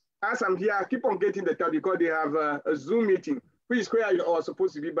libraries. As I'm here, I keep on getting the time because they have a Zoom meeting, which is where you are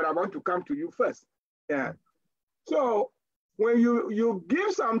supposed to be, but I want to come to you first. Yeah. So when you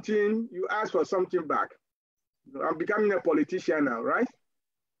give something, you ask for something back. I'm becoming a politician now, right?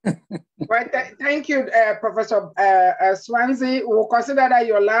 Well, thank you, Professor Swansea. We'll consider that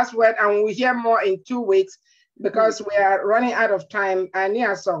your last word, and we'll hear more in 2 weeks because we are running out of time.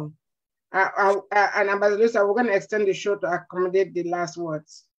 Nia-san, and Ambassador, we're going to extend the show to accommodate the last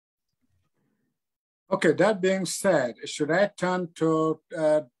words. Okay, that being said, should I turn to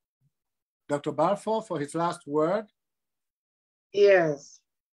Dr. Balfour for his last word? Yes.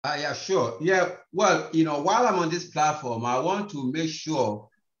 Yeah, sure. Yeah, well, while I'm on this platform, I want to make sure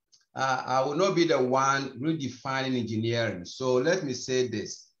I will not be the one redefining engineering. So let me say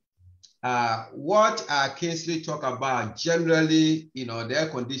this. What Kingsley talked about generally, the air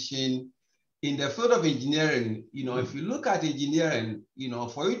conditioning in the field of engineering, if you look at engineering,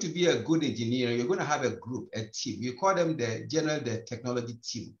 for you to be a good engineer, you're going to have a group, a team. We call them the technology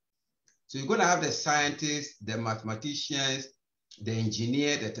team. So you're going to have the scientists, the mathematicians, the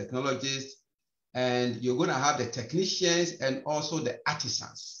engineer, the technologists, and you're going to have the technicians and also the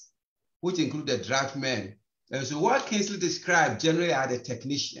artisans, which include the draftsmen. And so what Kingsley described generally are the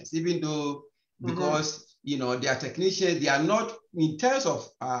technicians, even though, because they are technicians, they are not, in terms of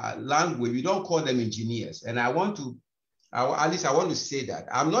language, we don't call them engineers. And I want to say that.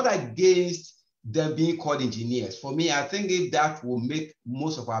 I'm not against them being called engineers. For me, I think if that will make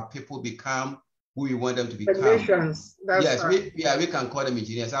most of our people become who we want them to become. Technicians, yes, we can call them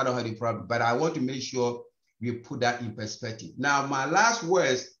engineers. I don't have any problem, but I want to make sure we put that in perspective. Now, my last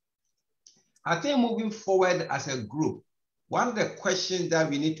words, I think moving forward as a group, one of the questions that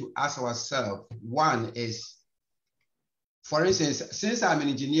we need to ask ourselves, one is, for instance, since I'm in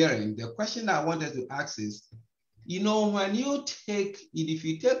engineering, the question I wanted to ask is, when you if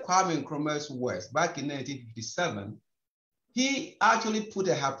you take Kwame Nkrumah's words back in 1957, he actually put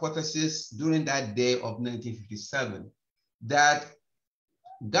a hypothesis during that day of 1957 that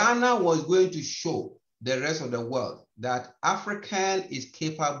Ghana was going to show the rest of the world that African is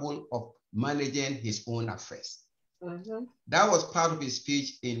capable of managing his own affairs. That was part of his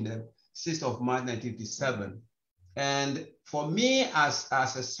speech in the 6th of March, 1957. And for me, as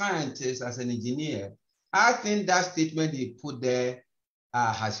a scientist, as an engineer, I think that statement he put there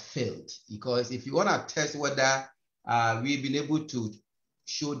has failed. Because if you want to test whether we've been able to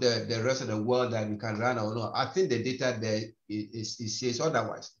show the rest of the world that we can run or not, I think the data there says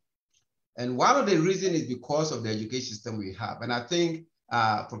otherwise. And one of the reasons is because of the education system we have. And I think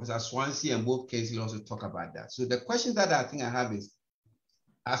Professor Swansea and both cases also talk about that. So the question that I think I have is,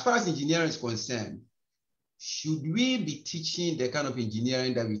 as far as engineering is concerned, should we be teaching the kind of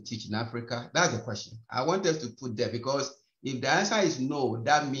engineering that we teach in Africa? That's the question. I want us to put there, because if the answer is no,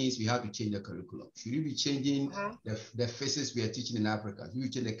 that means we have to change the curriculum. Should we be changing the physics we are teaching in Africa? Should we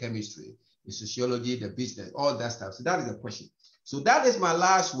change the chemistry, the sociology, the business, all that stuff? So that is the question. So that is my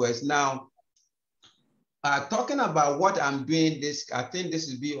last words. Now, talking about what I'm doing, I think this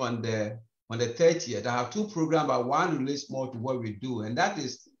will be on the 30th. I have two programs, but one relates more to what we do. And that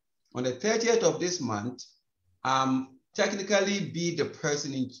is on the 30th of this month, technically be the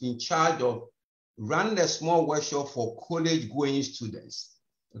person in charge of running a small workshop for college-going students.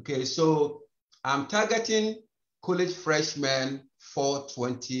 Okay, so I'm targeting college freshmen for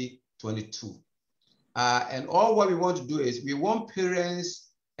 2022. And all what we want to do is we want parents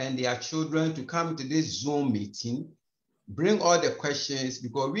and their children to come to this Zoom meeting, bring all the questions,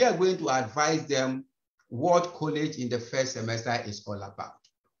 because we are going to advise them what college in the first semester is all about.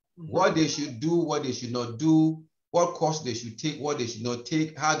 What they should do, what they should not do, what course they should take, what they should not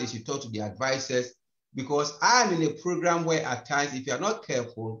take, how they should talk to the advisors. Because I'm in a program where at times, if you're not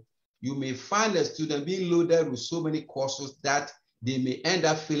careful, you may find a student being loaded with so many courses that they may end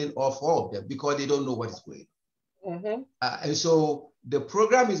up failing off all of them because they don't know what is going on. And so the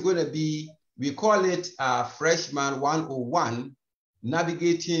program is going to be, we call it Freshman 101,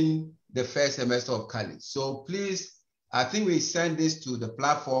 Navigating the First Semester of College. So please, I think we send this to the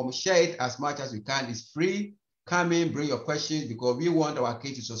platform, share it as much as we can. It's free. Come in, bring your questions, because we want our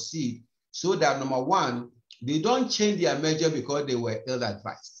kids to succeed, so that number one, they don't change their major because they were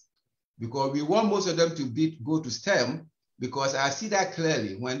ill-advised. Because we want most of them to go to S.T.E.M, because I see that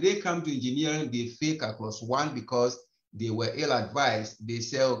clearly. When they come to engineering, they fail calculus 1 because they were ill-advised. They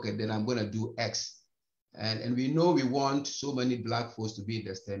say, okay, then I'm going to do X. And we know we want so many Black folks to be in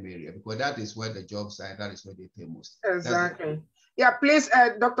the S.T.E.M area, because that is where the jobs are, that is where they pay most. Exactly. Yeah, please,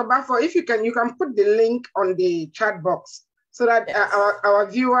 Dr. Bafo, if you can put the link on the chat box so that our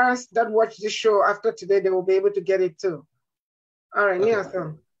viewers that watch this show after today, they will be able to get it too. All right,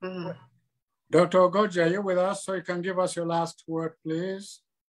 okay. Dr. Ogoji, are you with us? So you can give us your last word, please.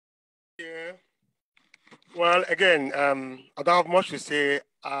 Yeah. Well, again, I don't have much to say.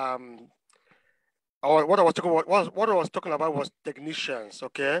 What I was talking about was technicians,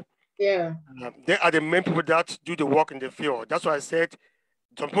 okay? Yeah. They are the main people that do the work in the field. That's why I said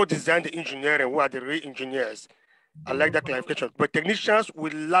some people design the engineering, who are the real engineers. I like that clarification. But technicians, we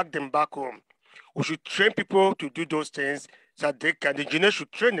lack them back home. We should train people to do those things so that the engineers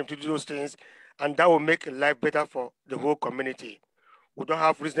should train them to do those things, and that will make life better for the whole community. We don't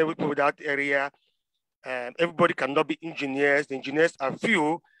have reasonable people in that area. Everybody cannot be engineers. The engineers are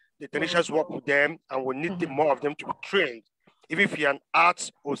few. The technicians work with them, and we need more of them to be trained. Even if you're an arts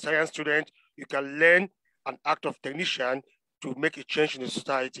or science student, you can learn an act of technician to make a change in the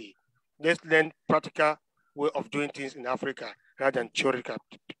society. Let's learn practical way of doing things in Africa rather than theoretical.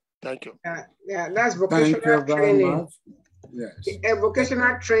 Thank you. Yeah, that's vocational training. Yes.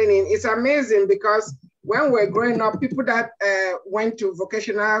 Vocational training. It's amazing because when we're growing up, people that went to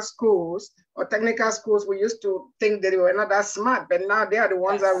vocational schools or technical schools, we used to think that they were not that smart, but now they are the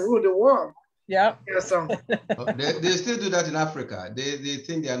ones that rule the world. Yep. Yeah, so. They still do that in Africa. They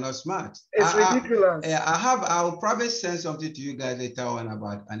think they are not smart. It's ridiculous. I'll probably send something to you guys later on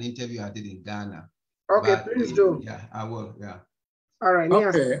about an interview I did in Ghana. Okay, please do. Yeah, I will. Yeah. All right.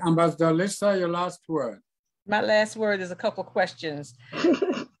 Okay, yes. Ambassador Lisa, your last word. My last word is a couple questions.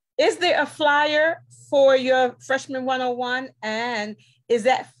 Is there a flyer for your Freshman 101? And is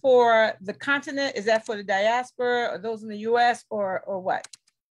that for the continent? Is that for the diaspora or those in the US or what?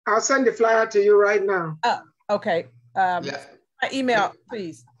 I'll send the flyer to you right now. Oh, okay. My email,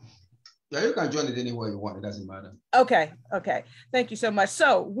 please. Yeah, you can join it anywhere you want. It doesn't matter. Okay. Okay. Thank you so much.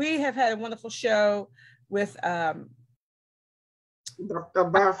 So we have had a wonderful show with Dr.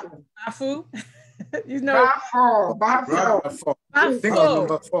 Bafo. Bafu. You know, Bafo.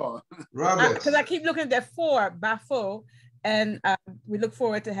 Number 4. Robert. Because I keep looking at that 4, Bafo, and we look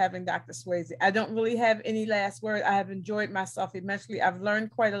forward to having Dr. Swayze. I don't really have any last word. I have enjoyed myself immensely. I've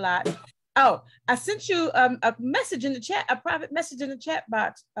learned quite a lot. Oh, I sent you a message in the chat, a private message in the chat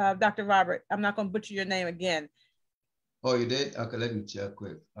box, Dr. Robert. I'm not going to butcher your name again. Oh, you did? Okay, let me check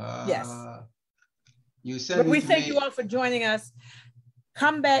quick. Yes. You sent we thank you all for joining us.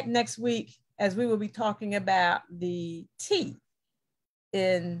 Come back next week as we will be talking about the T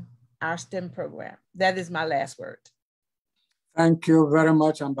in our STEM program. That is my last word. Thank you very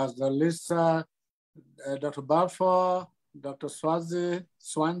much, Ambassador Lisa, Dr. Balfour, Dr.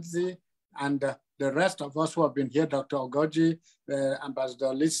 Swansea, and the rest of us who have been here, Dr. Ogoji,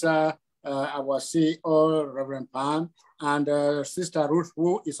 Ambassador Lisa, our CEO, Reverend Pan, and Sister Ruth,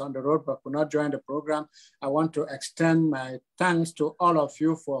 who is on the road but could not join the program. I want to extend my thanks to all of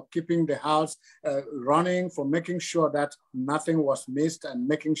you for keeping the house running, for making sure that nothing was missed and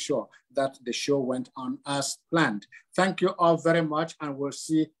making sure that the show went on as planned. Thank you all very much, and we'll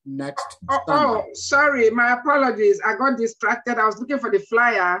see next Sunday. Oh, sorry, my apologies. I got distracted. I was looking for the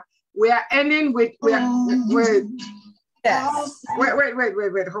flyer. We are ending with, wait,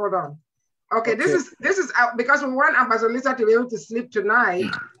 hold on. Okay, this is out because we want Ambassador Lisa to be able to sleep tonight.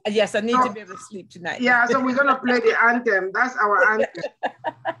 Yes, I need to be able to sleep tonight. Yeah, so we're gonna play the anthem. That's our anthem.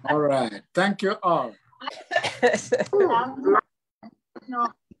 All right, thank you all.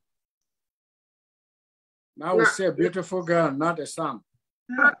 Now we see a beautiful girl, not a song.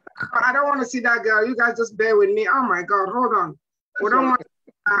 I don't want to see that girl. You guys just bear with me. Oh my God, hold on. We don't want.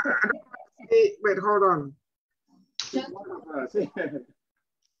 I don't want to see, wait, hold on.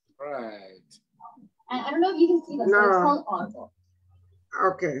 Right. I don't know if you can see this. No. It's called Audible.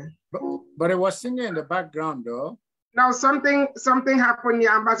 Okay. But it was singing in the background, though. No, something happened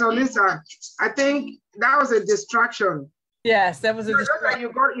here, Ambassador Lisa. I think that was a distraction. Yes, that was a distraction.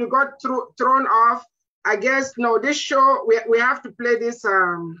 You got thrown off. I guess no. This show we have to play this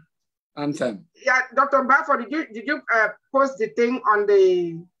anthem. Yeah, Dr. Bafford, did you post the thing on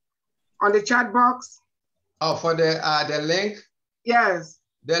the chat box? Oh, for the link. Yes.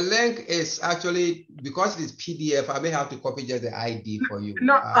 The link is actually, because it's PDF, I may have to copy just the ID for you.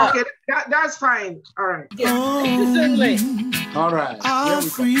 No, okay, that's fine. All right. Yeah. All right.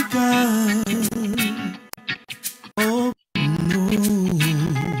 Africa. Oh, no.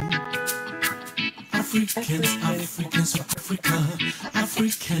 Africans for Africa.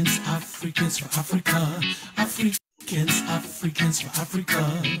 Africans for Africa. Africans for Africa. Africans for Africa.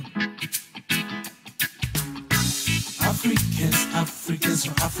 Africans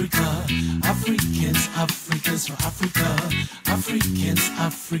for Africa.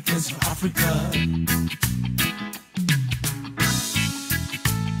 Africans for Africa.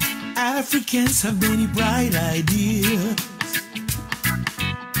 Africans have many bright ideas.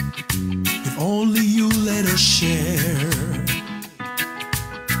 If only you let us share.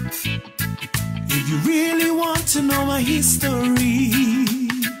 If you really want to know my history,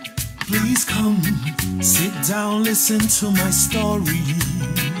 please come, sit down, listen to my story.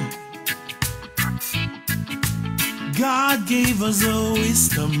 God gave us a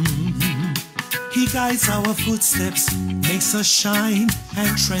wisdom. He guides our footsteps, makes us shine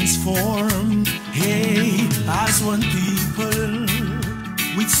and transform. Hey, as one people,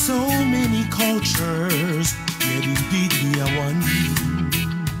 with so many cultures, yet indeed we are one.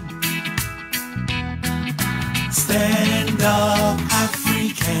 Stand up,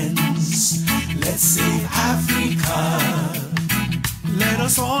 Africans, let's save Africa. Let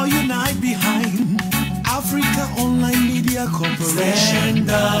us all unite behind Africaonline Media Corporation. Stand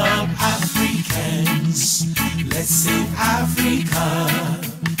up, Africans, let's save Africa.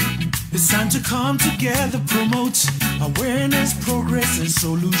 It's time to come together, promote awareness, progress, and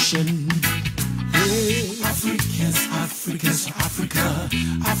solution. Hey. Africans, Africans for Africa.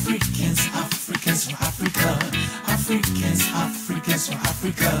 Africans, Africans for Africa. Africans, Africans for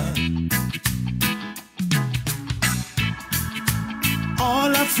Africa.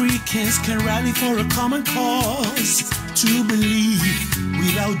 All Africans can rally for a common cause, to believe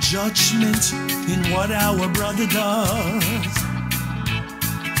without judgment in what our brother does,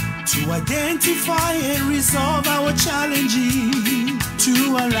 to identify and resolve our challenges,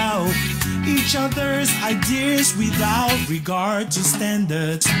 to allow each other's ideas without regard to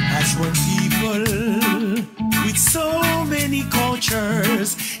standards. As one people with so many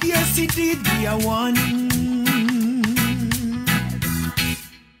cultures, yes indeed we are one.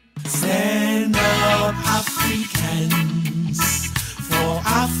 Stand up, Africans, for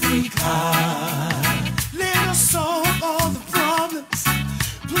Africa. Let us solve all the problems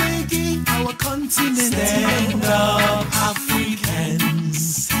plaguing our continent. Stand up,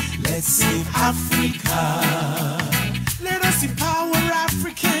 Africans. Let's save Africa. Let us empower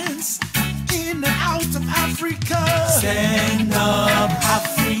Africans in and out of Africa. Stand up,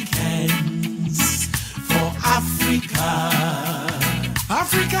 Africans, for Africa.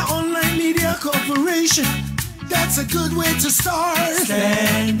 Africaonline Media Corporation, that's a good way to start.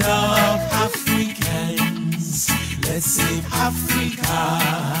 Stand up, Africans, let's save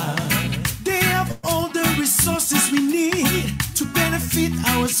Africa. They have all the resources we need to benefit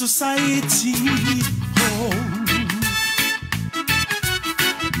our society. Oh.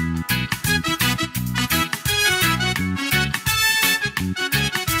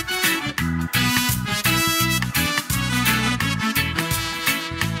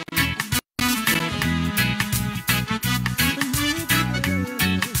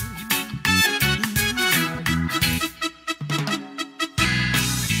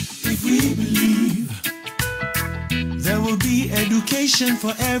 Education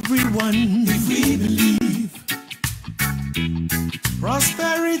for everyone. If we believe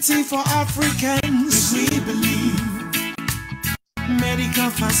prosperity for Africans, if we believe medical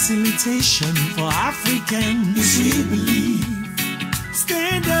facilitation for Africans, if we believe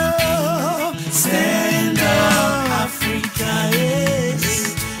stand up, Africa,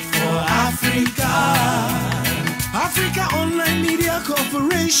 yes, for Africa. Africaonline Media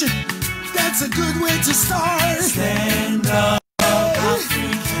Corporation, that's a good way to start. Stand up,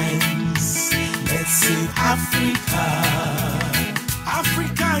 Africans, let's save Africa.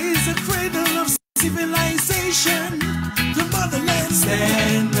 Africa is the cradle of civilization, the motherland.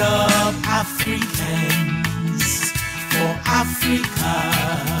 Stand up, Africans, for Africa.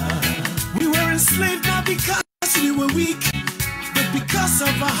 We were enslaved not because we were weak, but because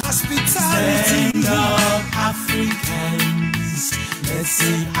of our hospitality. Stand up, Africans, let's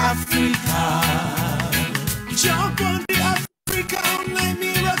save Africa. Jump on the Africaonline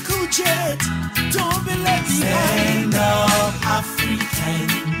miracle jet. Don't be left behind. Stand up,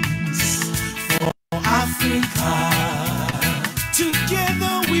 Africans, for Africa.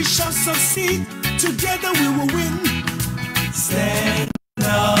 Together we shall succeed. Together we will win. Stand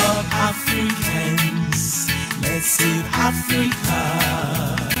up, Africans. Let's save Africa.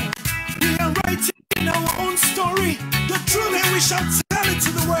 We are writing our own story. The truth, and we shall tell it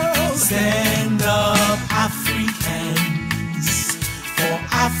to the world. Stand up, Africans, for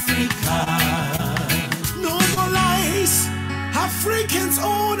Africa. No more lies. Africans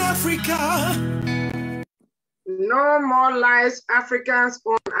own Africa. No more lies. Africans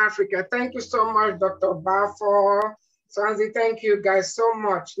own Africa. Thank you so much, Dr. Bafo. Swansea, thank you guys so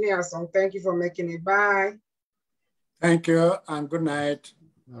much. Niason, thank you for making it. Bye. Thank you and good night.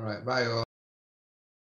 All right, bye all.